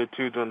injury or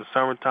two during the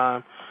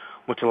summertime,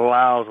 which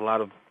allows a lot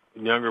of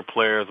younger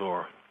players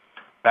or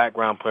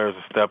background players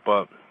to step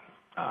up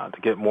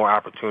to get more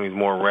opportunities,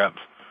 more reps,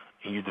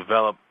 and you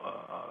develop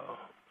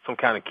some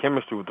kind of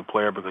chemistry with the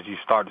player because you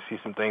start to see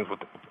some things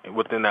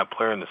within that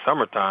player in the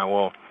summertime.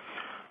 Well,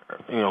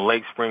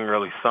 late spring,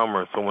 early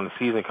summer, so when the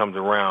season comes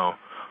around,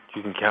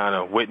 you can kind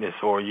of witness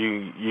or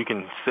you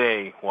can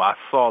say, well, I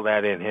saw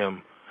that in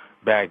him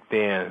back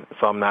then,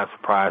 so I'm not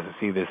surprised to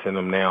see this in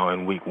him now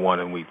in week 1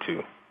 and week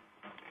 2.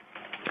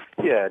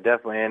 Yeah,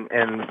 definitely. And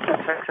the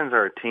Texans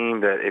are a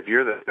team that if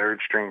you're the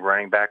third-string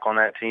running back on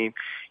that team,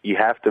 you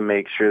have to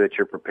make sure that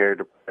you're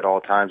prepared at all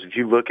times. If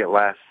you look at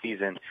last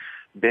season,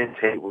 Ben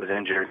Tate was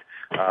injured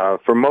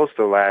for most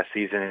of last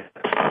season.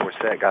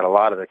 Brissett got a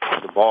lot of the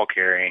ball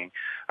carrying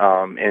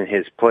in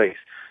his place.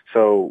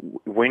 So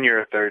when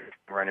you're a third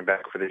running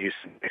back for the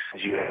Houston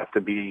Texans, you have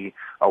to be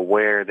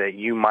aware that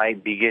you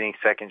might be getting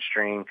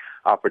second-string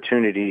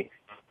opportunity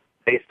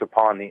based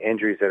upon the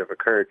injuries that have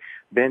occurred.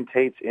 Ben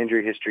Tate's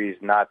injury history is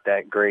not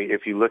that great.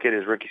 If you look at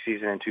his rookie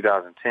season in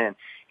 2010,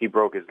 he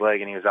broke his leg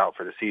and he was out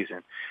for the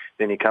season.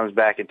 Then he comes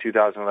back in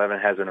 2011,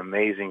 has an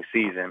amazing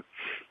season.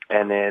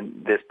 And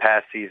then this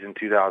past season,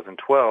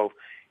 2012,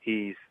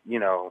 he's,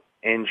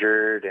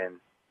 injured and,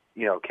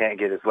 can't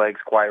get his legs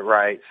quite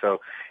right. So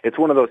it's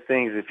one of those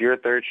things, if you're a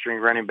third-string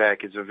running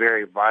back, it's a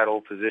very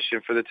vital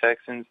position for the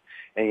Texans,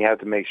 and you have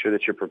to make sure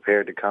that you're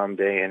prepared to come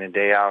day in and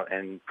day out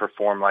and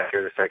perform like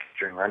you're the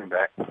second-string running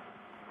back.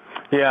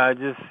 Yeah,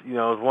 it's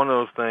one of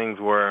those things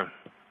where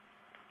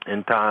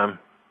in time, as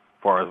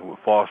far as with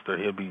Foster,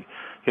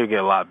 he'll get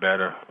a lot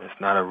better. It's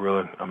not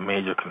a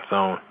major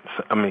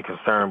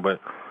concern, but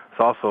it's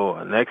also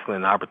an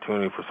excellent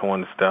opportunity for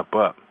someone to step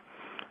up.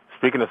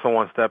 Speaking of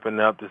someone stepping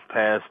up this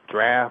past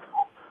draft,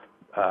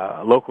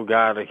 a local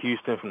guy out of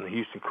Houston from the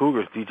Houston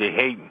Cougars, DJ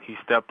Hayden, he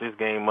stepped his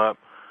game up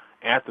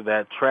after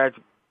that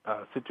tragic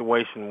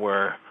situation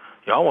where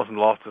he almost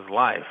lost his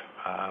life.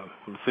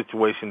 The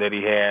situation that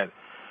he had,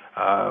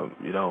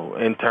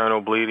 internal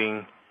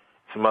bleeding,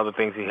 some other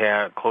things he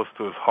had close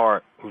to his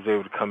heart, he was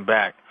able to come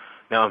back.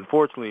 Now,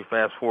 unfortunately,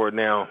 fast forward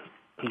now,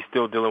 he's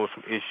still dealing with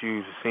some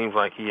issues. It seems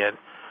like he had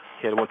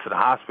went to the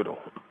hospital.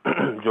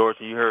 George,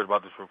 you heard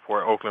about this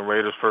report. Oakland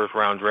Raiders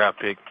first-round draft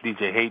pick,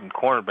 DJ Hayden,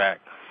 cornerback.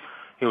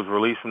 He was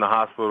released from the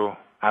hospital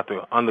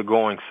after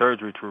undergoing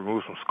surgery to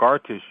remove some scar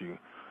tissue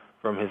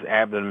from his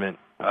abdomen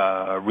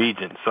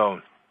region.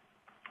 So,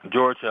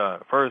 George,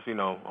 first,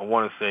 I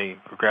want to say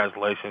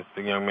congratulations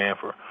to the young man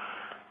for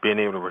being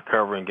able to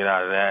recover and get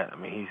out of that. I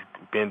mean,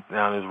 he's been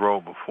down this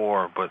road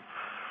before, but,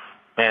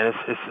 man,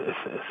 it's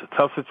a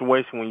tough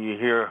situation when you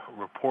hear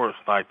reports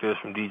like this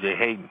from DJ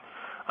Hayden,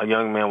 a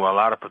young man with a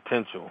lot of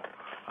potential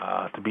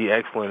to be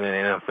excellent in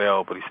the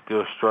NFL, but he's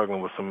still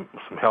struggling with some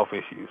health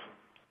issues.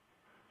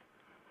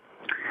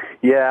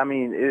 Yeah, I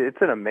mean,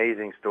 it's an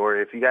amazing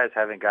story. If you guys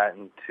haven't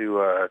gotten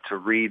to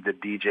read the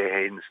DJ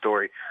Hayden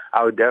story,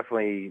 I would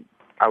definitely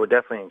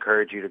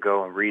encourage you to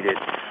go and read it.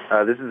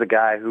 This is a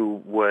guy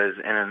who was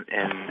in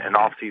an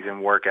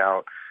off-season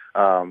workout,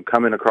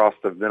 coming across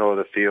the middle of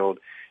the field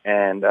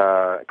and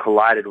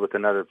collided with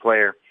another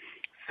player,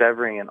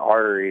 severing an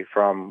artery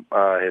from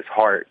his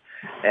heart.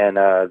 And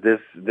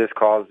this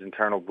caused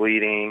internal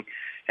bleeding,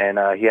 and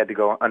he had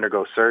to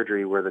undergo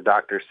surgery where the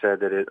doctor said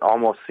that it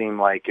almost seemed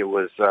like it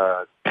was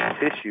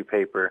tissue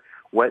paper,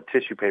 wet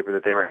tissue paper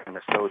that they were going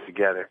to sew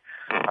together.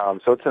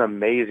 So it's an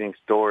amazing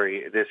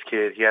story. This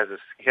kid, he has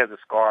a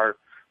scar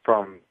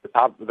from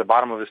the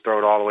bottom of his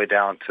throat all the way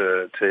down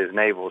to his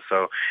navel.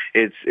 So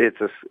it's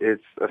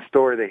a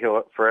story that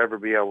he'll forever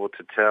be able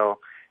to tell.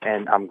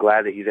 And I'm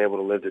glad that he's able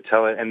to live to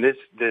tell it. And this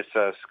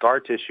scar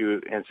tissue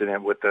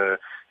incident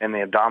in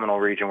the abdominal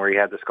region where he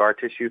had the scar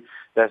tissue,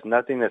 that's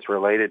nothing that's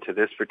related to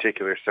this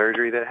particular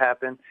surgery that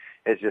happened.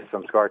 It's just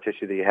some scar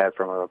tissue that he had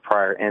from a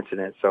prior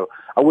incident. So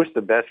I wish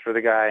the best for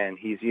the guy, and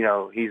he's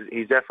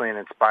definitely an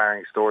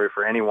inspiring story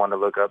for anyone to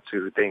look up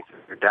to who thinks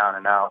they're down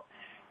and out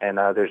and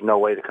there's no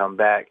way to come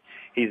back.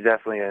 He's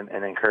definitely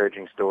an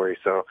encouraging story.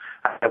 So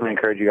I definitely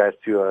encourage you guys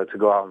to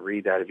go out and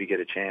read that if you get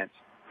a chance.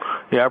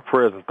 Yeah, our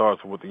prayers and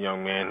thoughts are with the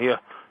young man. He'll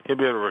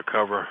be able to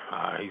recover.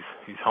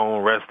 He's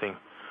home resting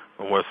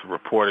from what's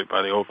reported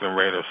by the Oakland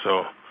Raiders.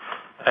 So,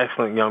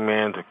 excellent young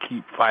man to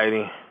keep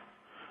fighting.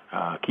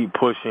 keep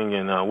pushing,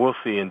 and we'll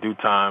see in due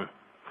time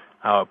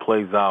how it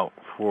plays out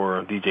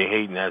for DJ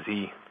Hayden as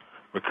he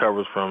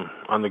recovers from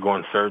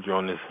undergoing surgery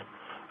on this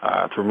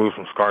to remove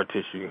some scar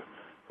tissue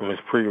from his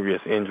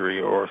previous injury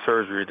or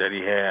surgery that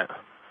he had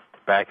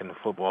back in the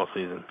football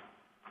season.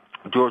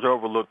 George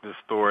overlooked this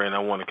story, and I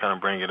want to kind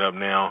of bring it up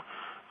now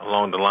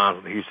along the lines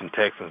of the Houston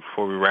Texans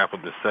before we wrap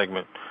up this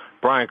segment.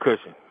 Brian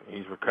Cushing,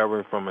 he's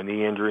recovering from a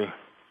knee injury.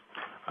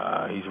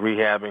 He's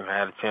rehabbing. I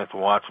had a chance to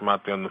watch him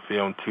out there on the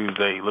field on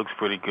Tuesday. He looks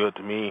pretty good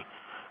to me.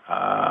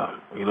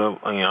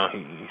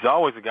 He's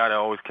always a guy that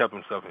always kept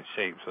himself in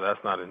shape, so that's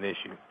not an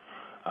issue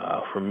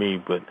for me.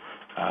 But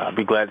I'll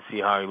be glad to see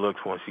how he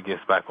looks once he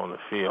gets back on the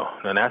field.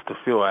 And that's the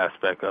field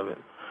aspect of it.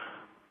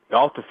 The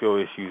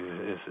off-the-field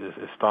issues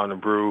is starting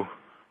to brew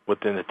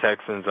within the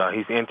Texans.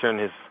 He's entering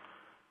his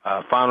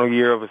final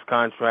year of his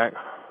contract,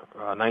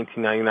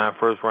 1999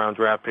 first-round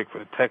draft pick for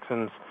the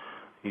Texans.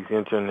 He's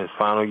entering his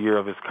final year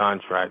of his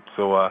contract.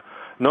 So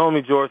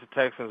normally, George, the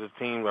Texans, the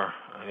team,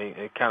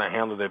 they kind of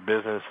handle their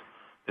business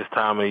this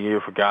time of the year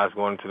for guys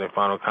going into their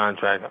final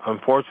contract.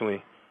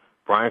 Unfortunately,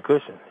 Brian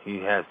Cushing, he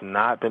has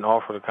not been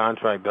offered a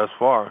contract thus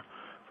far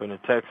from the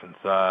Texans.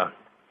 What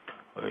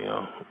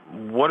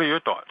are your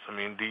thoughts? I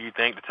mean, do you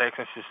think the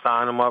Texans should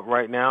sign him up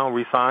right now,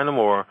 re-sign him,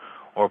 or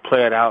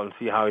play it out and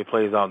see how he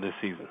plays out this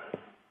season?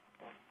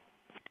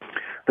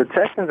 The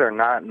Texans are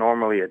not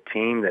normally a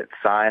team that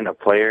sign a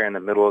player in the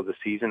middle of the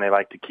season. They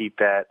like to keep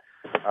that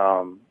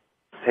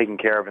taken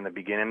care of in the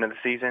beginning of the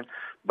season.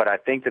 But I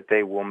think that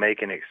they will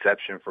make an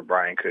exception for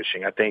Brian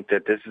Cushing. I think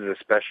that this is a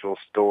special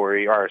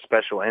story or a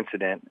special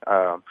incident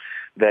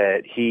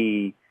that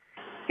he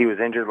was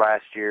injured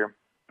last year.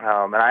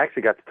 And I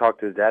actually got to talk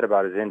to his dad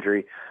about his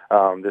injury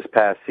this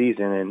past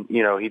season. And,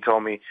 he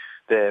told me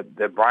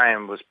that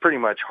Brian was pretty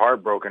much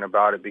heartbroken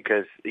about it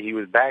because he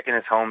was back in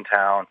his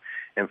hometown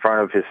in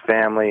front of his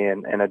family,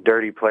 and a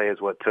dirty play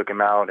is what took him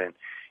out. And,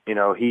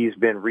 he's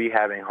been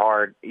rehabbing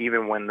hard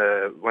even when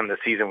the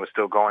season was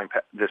still going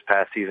this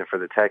past season for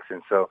the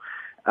Texans. So,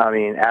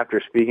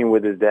 after speaking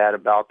with his dad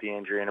about the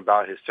injury and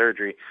about his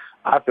surgery,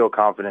 I feel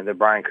confident that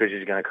Brian Cushing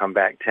is going to come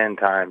back 10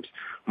 times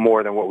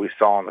more than what we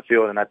saw on the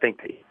field, and I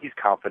think that he's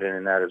confident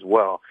in that as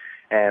well.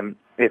 And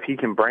if he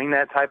can bring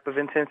that type of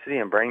intensity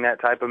and bring that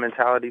type of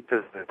mentality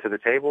to the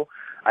table,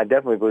 I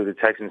definitely believe the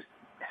Texans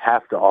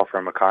have to offer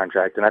him a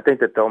contract. And I think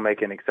that they'll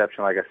make an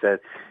exception, like I said,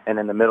 and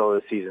in the middle of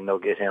the season they'll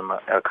get him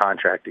a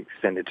contract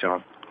extended to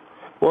him.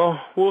 Well,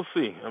 we'll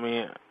see.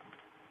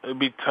 It'd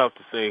be tough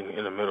to say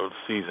in the middle of the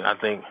season. I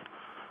think,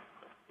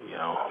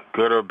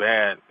 good or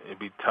bad, it'd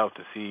be tough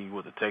to see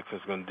what the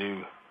Texans are going to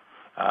do.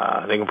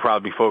 They can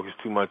probably be focused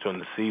too much on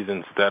the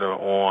season instead of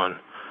on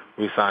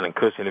re-signing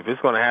Cushing. If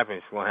it's going to happen,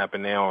 it's going to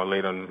happen now or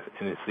later in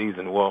the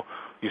season. Well,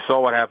 you saw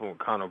what happened with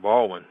Connor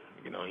Baldwin.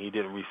 He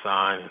didn't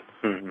re-sign,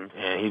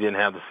 and he didn't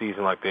have the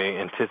season like they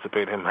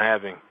anticipated him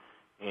having,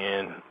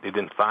 and they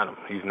didn't sign him.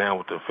 He's now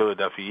with the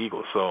Philadelphia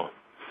Eagles. So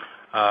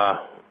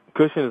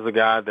Cushing is a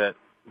guy that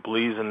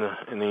believes in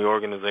the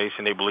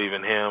organization. They believe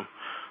in him.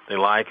 They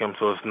like him.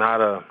 So it's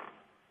not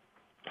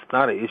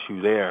an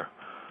issue there.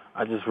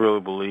 I just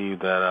really believe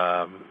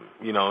that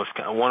it's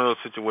kind of one of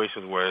those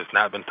situations where it's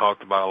not been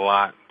talked about a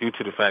lot due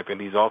to the fact that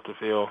he's off the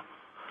field,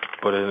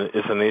 but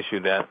it's an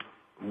issue that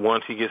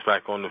once he gets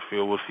back on the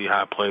field, we'll see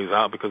how it plays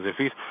out. Because if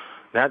he's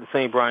not the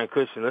same Brian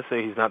Cushing, let's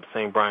say he's not the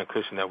same Brian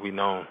Cushing that we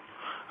know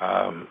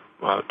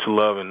to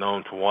love and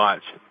known to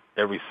watch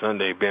every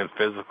Sunday, being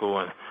physical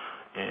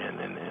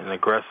and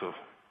aggressive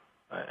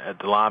at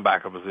the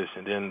linebacker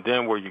position,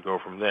 then where you go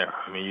from there?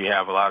 You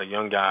have a lot of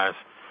young guys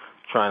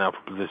trying out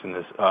for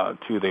positions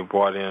too. They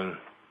brought in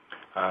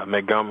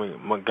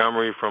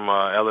Montgomery from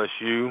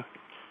LSU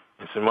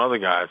and some other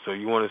guys. So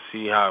you want to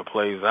see how it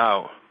plays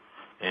out.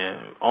 And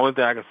only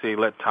thing I can say,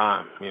 let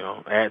time,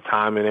 add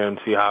time in there and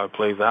see how it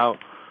plays out,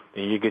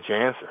 then you get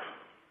your answer.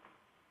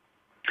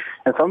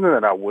 And something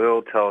that I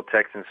will tell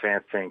Texans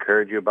fans to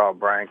encourage you about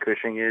Brian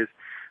Cushing is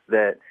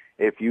that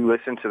if you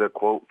listen to the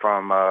quote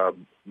from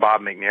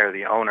Bob McNair,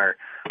 the owner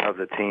of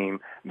the team,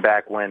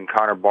 back when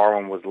Connor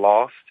Baldwin was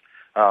lost,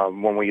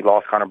 when we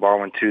lost Connor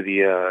Baldwin to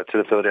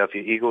the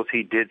Philadelphia Eagles,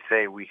 he did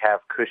say we have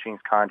Cushing's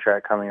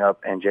contract coming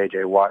up and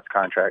J.J. Watt's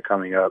contract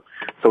coming up,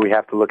 so we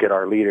have to look at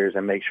our leaders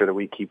and make sure that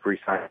we keep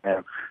re-signing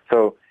them.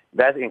 So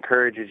that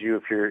encourages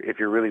you, if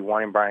you're really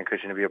wanting Brian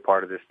Cushing to be a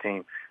part of this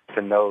team,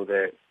 to know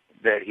that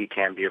he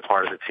can be a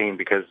part of the team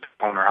because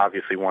the owner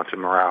obviously wants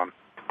him around.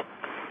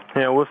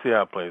 Yeah, we'll see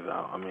how it plays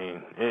out.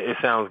 It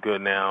sounds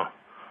good now,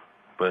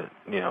 but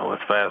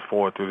let's fast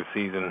forward through the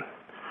season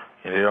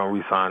and they don't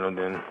re-sign him,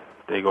 then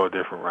they go a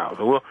different route.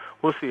 So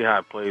we'll see how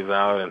it plays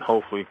out, and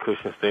hopefully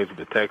Cushing stays with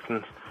the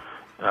Texans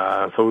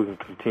so we can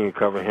continue to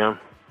cover him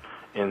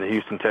and the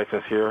Houston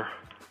Texans here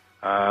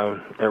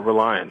at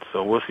Reliance.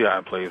 So we'll see how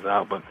it plays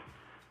out, but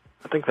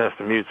I think that's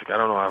the music. I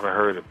don't know if I haven't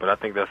heard it, but I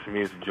think that's the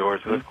music,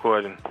 George. So let's go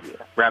ahead and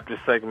wrap this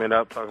segment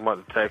up talking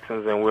about the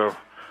Texans, and we'll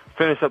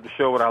finish up the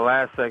show with our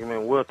last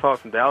segment. We'll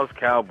talk some Dallas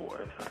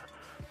Cowboys.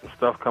 Some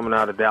stuff coming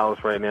out of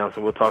Dallas right now,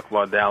 so we'll talk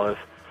about Dallas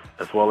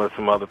as well as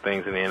some other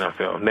things in the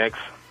NFL next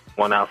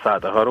on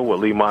Outside the Huddle with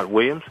Lemont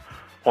Williams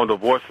on the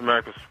Voice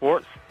America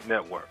Sports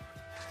Network.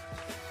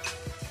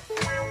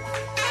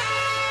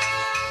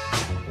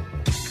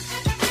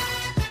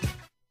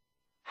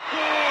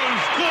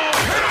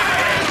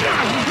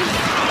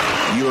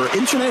 Your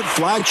internet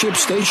flagship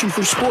station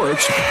for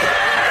sports.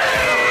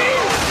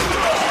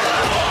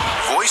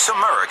 Voice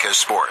America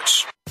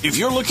Sports. If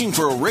you're looking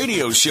for a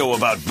radio show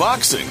about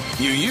boxing,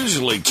 you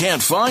usually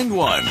can't find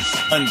one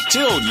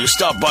until you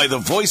stop by the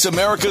Voice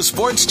America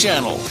Sports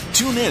Channel.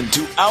 Tune in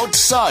to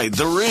Outside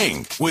the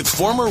Ring with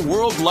former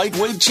world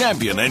lightweight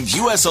champion and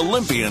U.S.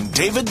 Olympian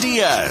David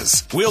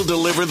Diaz. We'll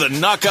deliver the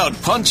knockout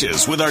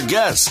punches with our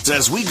guests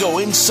as we go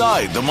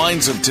inside the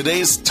minds of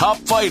today's top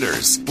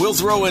fighters. We'll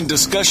throw in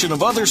discussion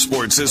of other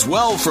sports as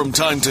well from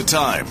time to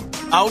time.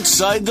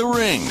 Outside the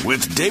Ring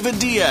with David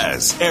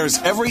Diaz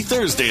airs every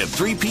Thursday at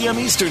 3 p.m.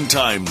 Eastern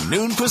Time,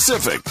 noon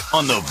Pacific,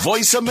 on the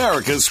Voice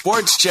America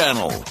Sports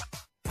Channel.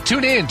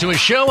 Tune in to a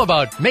show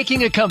about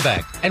making a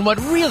comeback and what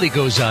really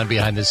goes on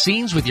behind the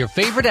scenes with your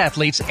favorite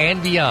athletes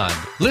and beyond.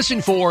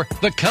 Listen for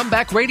The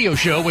Comeback Radio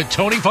Show with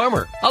Tony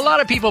Farmer. A lot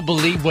of people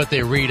believe what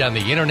they read on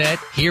the internet,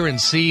 hear and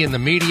see in the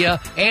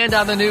media, and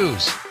on the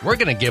news. We're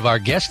going to give our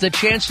guests the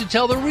chance to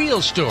tell the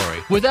real story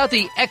without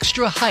the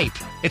extra hype.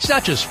 It's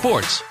not just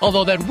sports,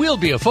 although that will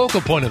be a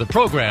focal point of the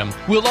program.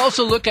 We'll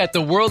also look at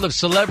the world of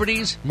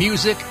celebrities,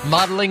 music,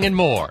 modeling, and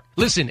more.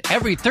 Listen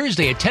every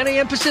Thursday at 10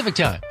 a.m. Pacific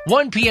Time,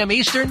 1 p.m.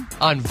 Eastern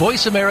on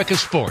Voice America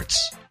Sports.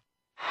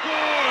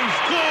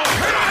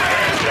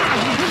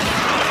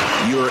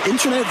 Your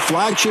internet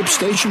flagship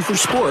station for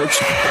sports.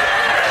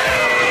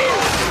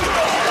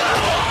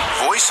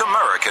 Voice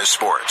America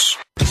Sports.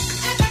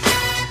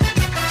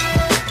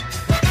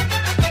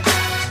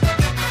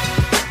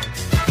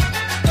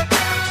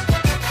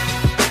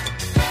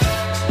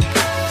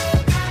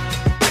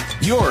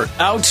 You're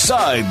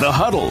Outside the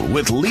Huddle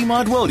with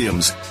Lemont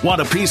Williams. Want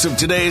a piece of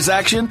today's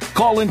action?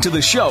 Call into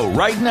the show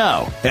right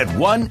now at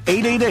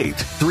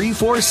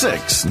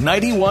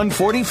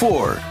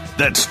 1-888-346-9144.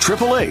 That's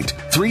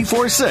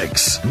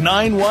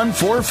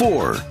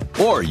 888-346-9144.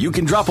 Or you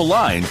can drop a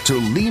line to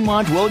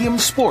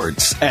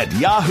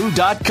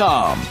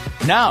LemontWilliamsSports@yahoo.com.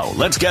 Now,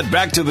 let's get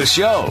back to the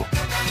show.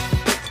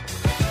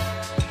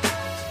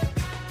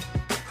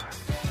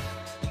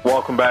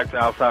 Welcome back to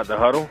Outside the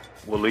Huddle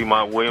with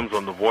Lemont Williams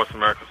on the Voice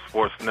America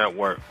Sports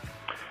Network.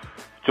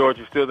 George,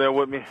 you still there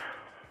with me?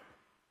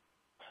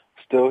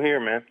 Still here,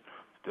 man.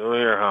 Still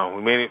here, huh?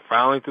 We made it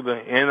finally to the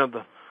end of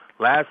the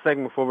last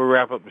segment before we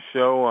wrap up the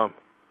show. I'm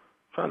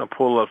trying to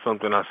pull up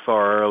something I saw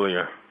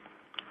earlier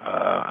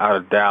out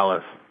of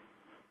Dallas.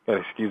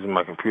 Excuse me,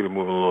 my computer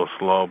moving a little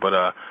slow.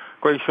 But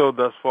great show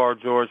thus far,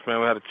 George, man.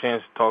 We had a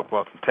chance to talk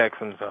about some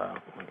Texans,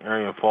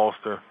 Arian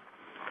Foster,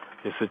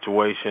 his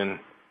situation.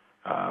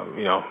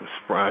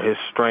 His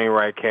strained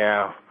right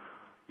calf.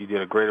 You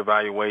did a great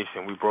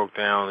evaluation. We broke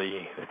down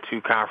the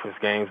two conference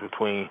games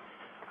between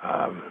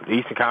the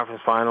Eastern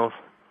Conference Finals,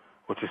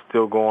 which is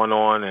still going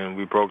on, and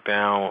we broke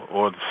down,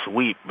 or the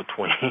sweep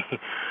between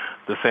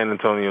the San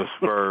Antonio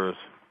Spurs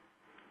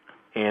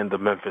and the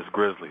Memphis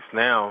Grizzlies.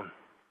 Now,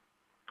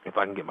 if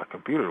I can get my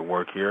computer to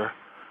work here,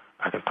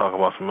 I can talk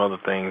about some other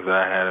things that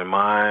I had in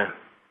mind.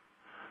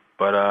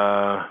 But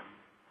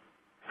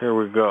here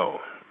we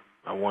go.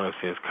 I want to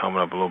see it's coming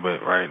up a little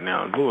bit right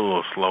now. It's a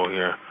little slow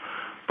here.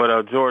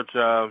 But, George,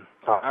 out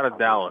of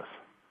Dallas,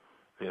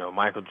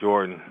 Michael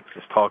Jordan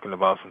is talking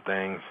about some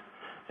things,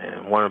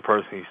 and one of the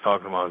persons he's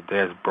talking about is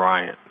Des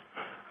Bryant.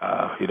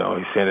 He's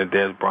saying that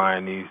Des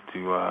Bryant needs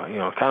to,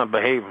 kind of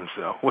behave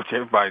himself, which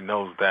everybody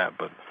knows that.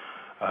 But,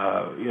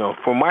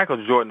 for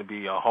Michael Jordan to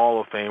be a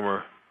Hall of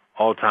Famer,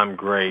 all-time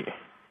great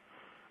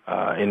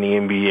in the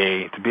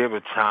NBA, to be able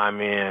to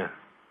chime in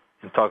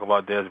and talk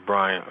about Des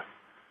Bryant,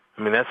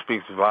 I mean, that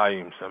speaks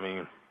volumes. I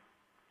mean,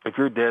 if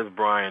you're Des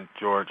Bryant,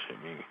 George,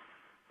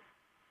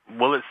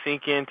 will it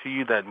sink into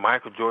you that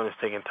Michael Jordan is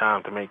taking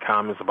time to make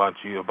comments about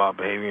you, about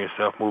behaving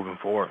yourself moving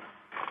forward?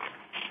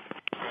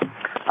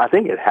 I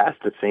think it has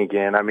to sink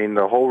in. I mean,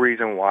 the whole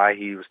reason why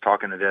he was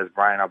talking to Des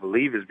Bryant, I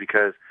believe, is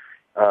because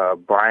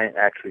Bryant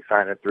actually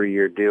signed a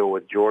 3-year deal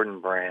with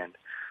Jordan Brand.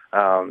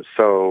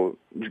 So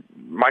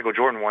Michael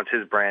Jordan wants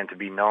his brand to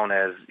be known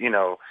as,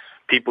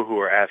 people who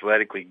are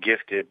athletically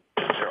gifted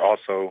are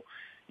also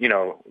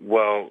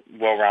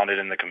well-rounded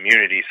in the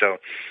community. So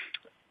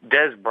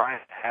Des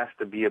Bryant has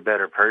to be a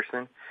better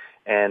person.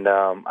 And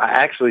I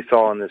actually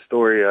saw in this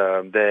story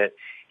that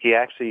he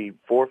actually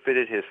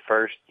forfeited his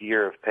first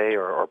year of pay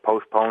or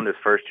postponed his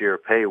first year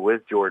of pay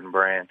with Jordan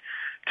Brand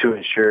to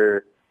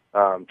ensure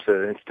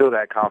to instill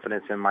that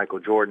confidence in Michael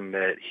Jordan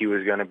that he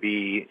was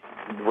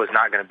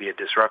not going to be a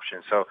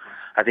disruption. So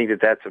I think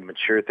that that's a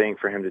mature thing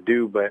for him to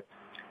do. But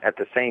at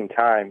the same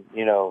time,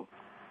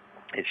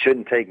 it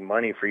shouldn't take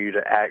money for you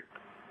to act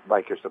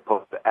like you're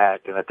supposed to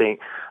act. And I think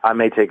I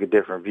may take a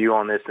different view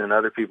on this than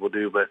other people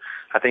do, but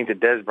I think that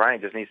Des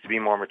Bryant just needs to be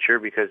more mature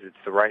because it's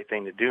the right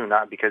thing to do,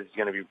 not because he's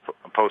going to be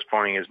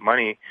postponing his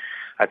money.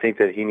 I think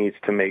that he needs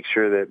to make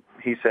sure that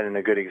he's setting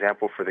a good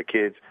example for the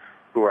kids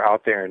who are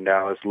out there in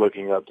Dallas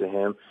looking up to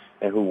him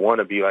and who want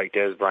to be like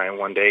Dez Bryant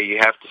one day, you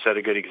have to set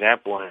a good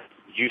example, and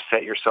you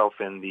set yourself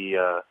in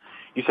the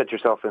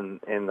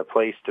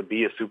place to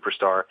be a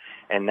superstar.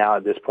 And now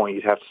at this point,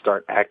 you have to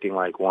start acting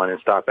like one and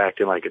stop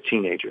acting like a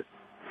teenager.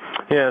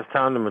 Yeah, it's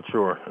time to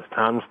mature. It's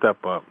time to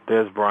step up.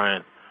 Dez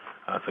Bryant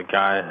is a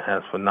guy that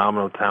has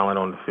phenomenal talent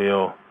on the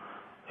field.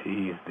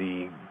 He's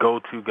the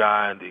go-to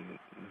guy,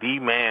 the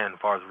man as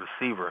far as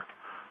receiver.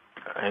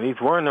 And he's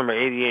wearing number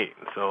 88.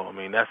 So, I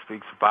mean, that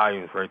speaks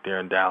volumes right there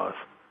in Dallas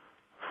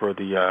for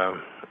the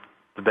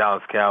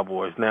Dallas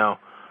Cowboys. Now,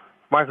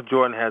 Michael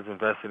Jordan has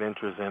invested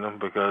interest in him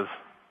because,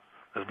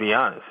 let's be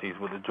honest, he's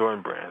with the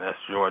Jordan brand. That's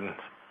Jordan's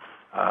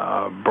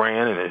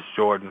brand, and it's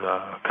Jordan's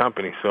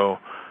company. So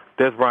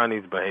Dez Bryant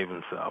needs to behave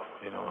himself,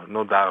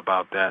 no doubt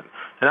about that.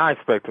 And I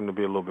expect him to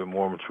be a little bit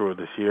more mature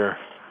this year.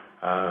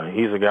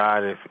 He's a guy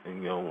that,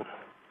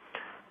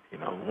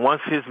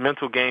 once his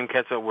mental game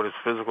catches up with his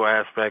physical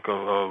aspect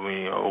of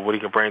what he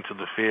can bring to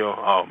the field,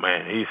 oh,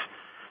 man,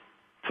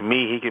 to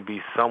me, he could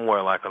be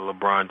somewhere like a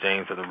LeBron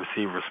James at the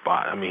receiver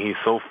spot. I mean, he's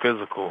so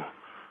physical,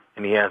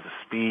 and he has the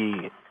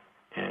speed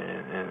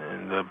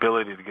and the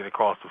ability to get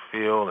across the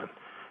field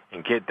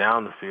and get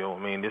down the field.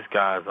 I mean, this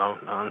guy is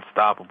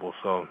unstoppable.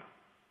 So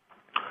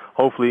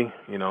hopefully,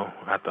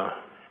 after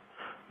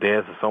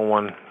Dez or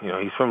someone,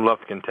 he's from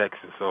Lufkin,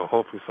 Texas, so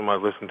hopefully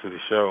somebody listening to the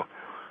show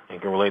and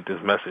can relate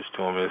this message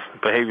to him is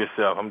behave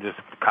yourself. I'm just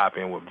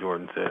copying what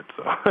Jordan said.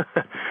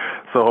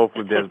 So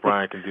hopefully Dez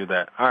Bryant can do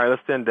that. All right,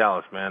 let's stay in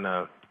Dallas, man.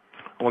 I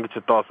want to get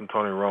your thoughts on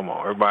Tony Romo.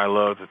 Everybody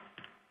loves to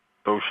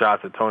throw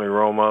shots at Tony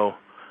Romo.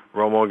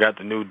 Romo got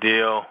the new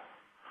deal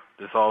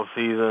this all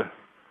season.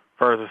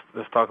 First,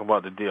 let's talk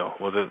about the deal.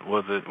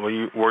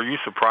 Were you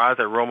surprised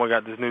that Romo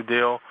got this new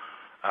deal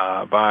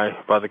by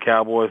the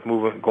Cowboys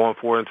going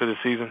forward into the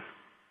season?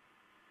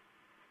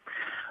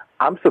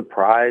 I'm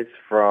surprised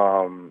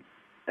from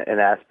an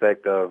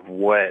aspect of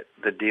what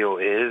the deal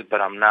is,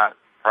 but I'm not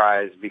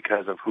surprised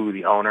because of who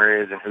the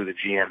owner is and who the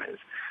GM is,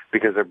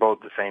 because they're both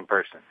the same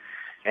person.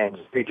 And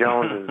Jerry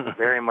Jones is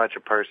very much a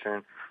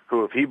person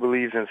who, if he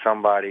believes in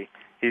somebody,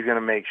 he's going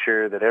to make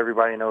sure that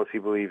everybody knows he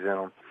believes in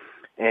them.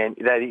 And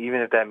that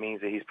even if that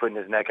means that he's putting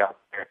his neck out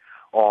there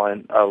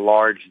on a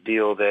large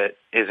deal that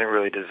isn't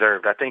really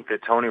deserved. I think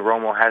that Tony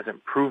Romo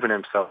hasn't proven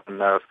himself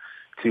enough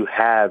to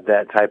have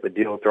that type of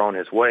deal thrown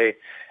his way.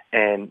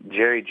 And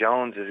Jerry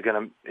Jones is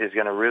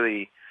gonna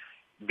really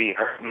be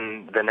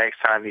hurting the next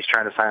time he's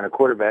trying to sign a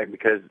quarterback,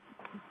 because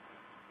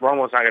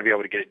Romo's not gonna be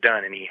able to get it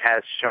done, and he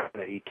has shown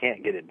that he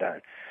can't get it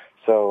done.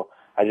 So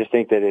I just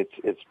think that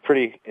it's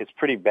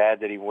pretty bad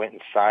that he went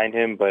and signed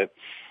him. But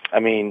I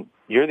mean,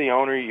 you're the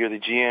owner, you're the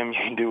GM, you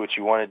can do what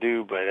you want to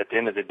do. But at the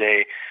end of the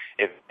day,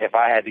 if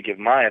I had to give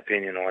my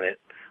opinion on it,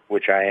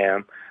 which I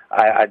am,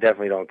 I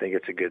definitely don't think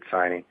it's a good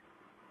signing.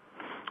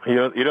 You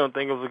don't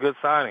think it was a good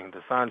signing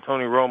to sign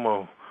Tony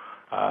Romo,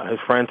 his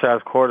franchise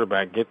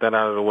quarterback? Get that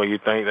out of the way. You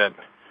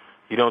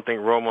don't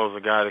think Romo's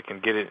a guy that can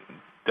get it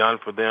done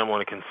for them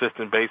on a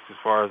consistent basis as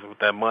far as with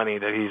that money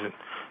that he's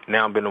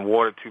now been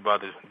awarded to by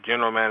the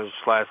general manager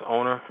 /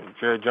 owner,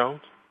 Jerry Jones?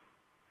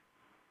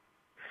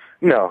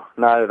 No,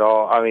 not at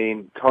all. I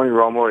mean, Tony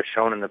Romo has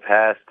shown in the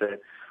past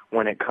that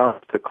when it comes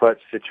to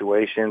clutch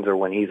situations or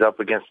when he's up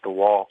against the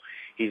wall,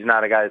 he's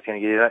not a guy that's going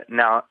to get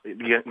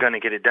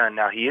it done.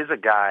 Now, he is a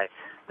guy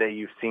that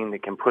you've seen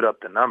that can put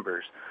up the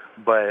numbers,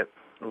 but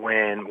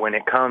when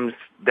it comes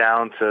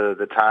down to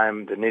the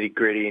time, the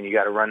nitty-gritty, and you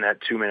got to run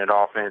that 2-minute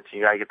offense,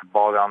 you got to get the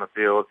ball down the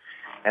field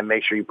and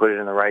make sure you put it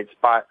in the right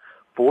spot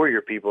for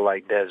your people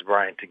like Dez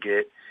Bryant to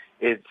get,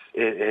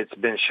 it's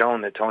been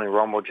shown that Tony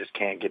Romo just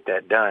can't get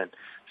that done.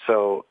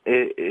 So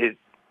I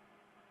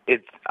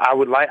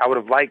would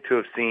have liked to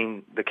have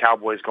seen the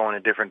Cowboys go in a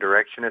different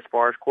direction as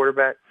far as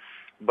quarterback,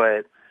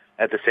 but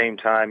at the same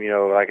time,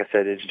 like I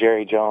said, it's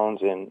Jerry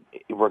Jones, and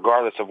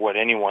regardless of what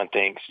anyone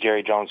thinks,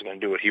 Jerry Jones is going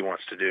to do what he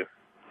wants to do.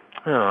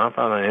 I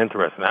found that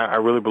interesting. I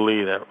really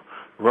believe that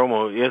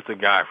Romo is the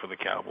guy for the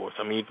Cowboys.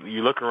 I mean,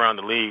 you look around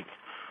the league,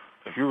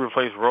 if you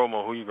replace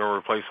Romo, who are you going to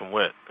replace him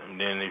with? And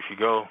then if you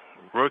go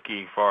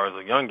rookie as far as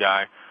a young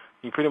guy,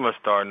 you're pretty much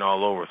starting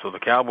all over. So the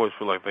Cowboys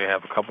feel like they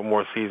have a couple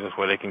more seasons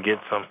where they can get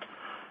some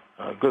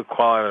good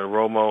quality out of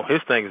Romo.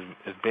 His thing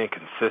is being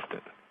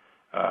consistent.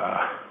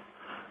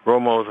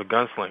 Romo is a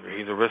gunslinger.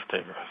 He's a risk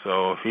taker.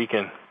 So if he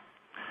can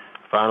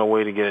find a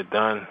way to get it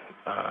done,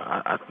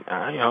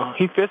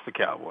 he fits the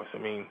Cowboys. I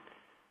mean,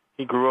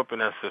 he grew up in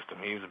that system.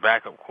 He was a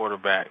backup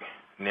quarterback.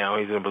 Now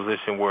he's in a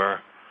position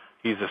where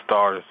he's a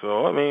starter.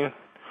 So, I mean,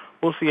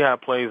 we'll see how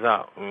it plays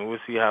out. We'll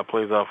see how it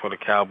plays out for the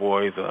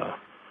Cowboys.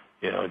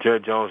 Jerry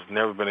Jones has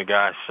never been a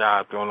guy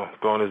shy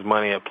throwing his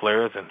money at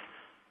players. And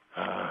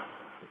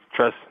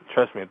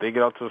trust me, if they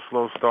get out to a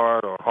slow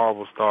start or a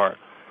horrible start,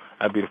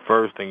 that'd be the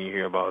first thing you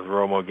hear about is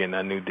Romo getting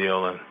that new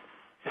deal and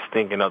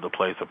stinking up the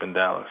place up in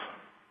Dallas.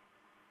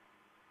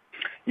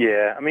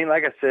 Yeah, I mean,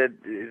 like I said,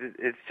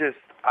 it's just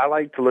I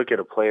like to look at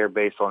a player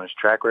based on his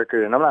track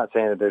record, and I'm not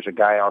saying that there's a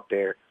guy out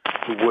there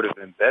who would have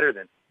been better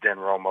than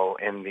Romo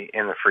in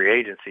the free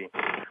agency,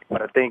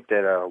 but I think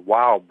that a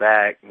while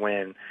back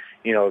when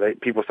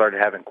people started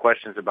having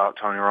questions about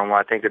Tony Romo.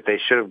 I think that they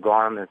should have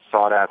gone and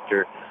sought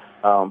after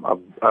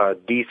a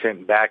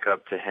decent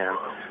backup to him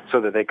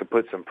so that they could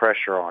put some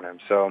pressure on him.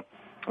 So,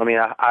 I mean,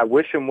 I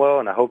wish him well,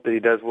 and I hope that he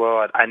does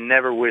well. I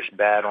never wish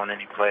bad on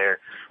any player,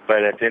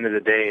 but at the end of the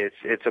day,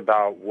 it's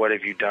about what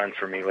have you done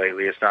for me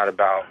lately. It's not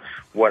about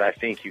what I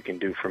think you can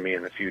do for me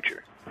in the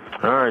future.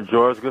 All right,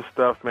 George, good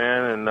stuff,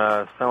 man, and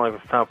it sounds like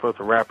it's time for us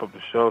to wrap up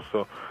the show.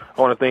 So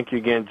I want to thank you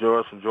again,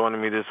 George, for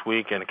joining me this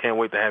week, and I can't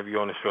wait to have you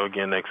on the show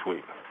again next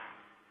week.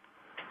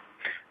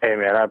 Hey,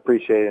 man, I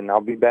appreciate it, and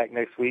I'll be back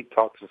next week,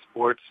 talk some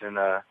sports, and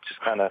just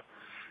kind of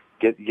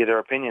get our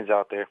opinions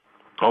out there.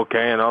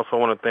 Okay, and I also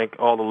want to thank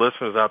all the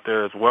listeners out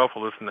there as well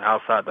for listening to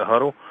Outside the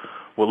Huddle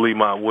with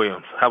Lemont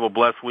Williams. Have a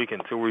blessed week.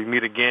 Until we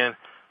meet again,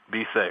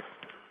 be safe.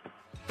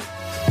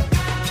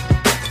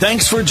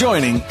 Thanks for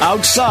joining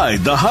Outside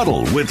the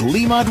Huddle with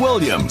Lemont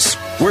Williams.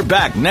 We're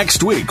back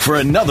next week for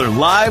another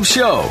live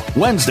show,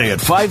 Wednesday at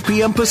 5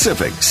 p.m.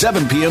 Pacific,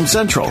 7 p.m.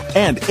 Central,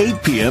 and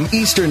 8 p.m.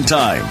 Eastern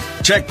Time.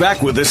 Check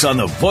back with us on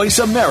the Voice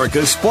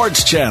America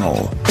Sports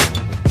Channel.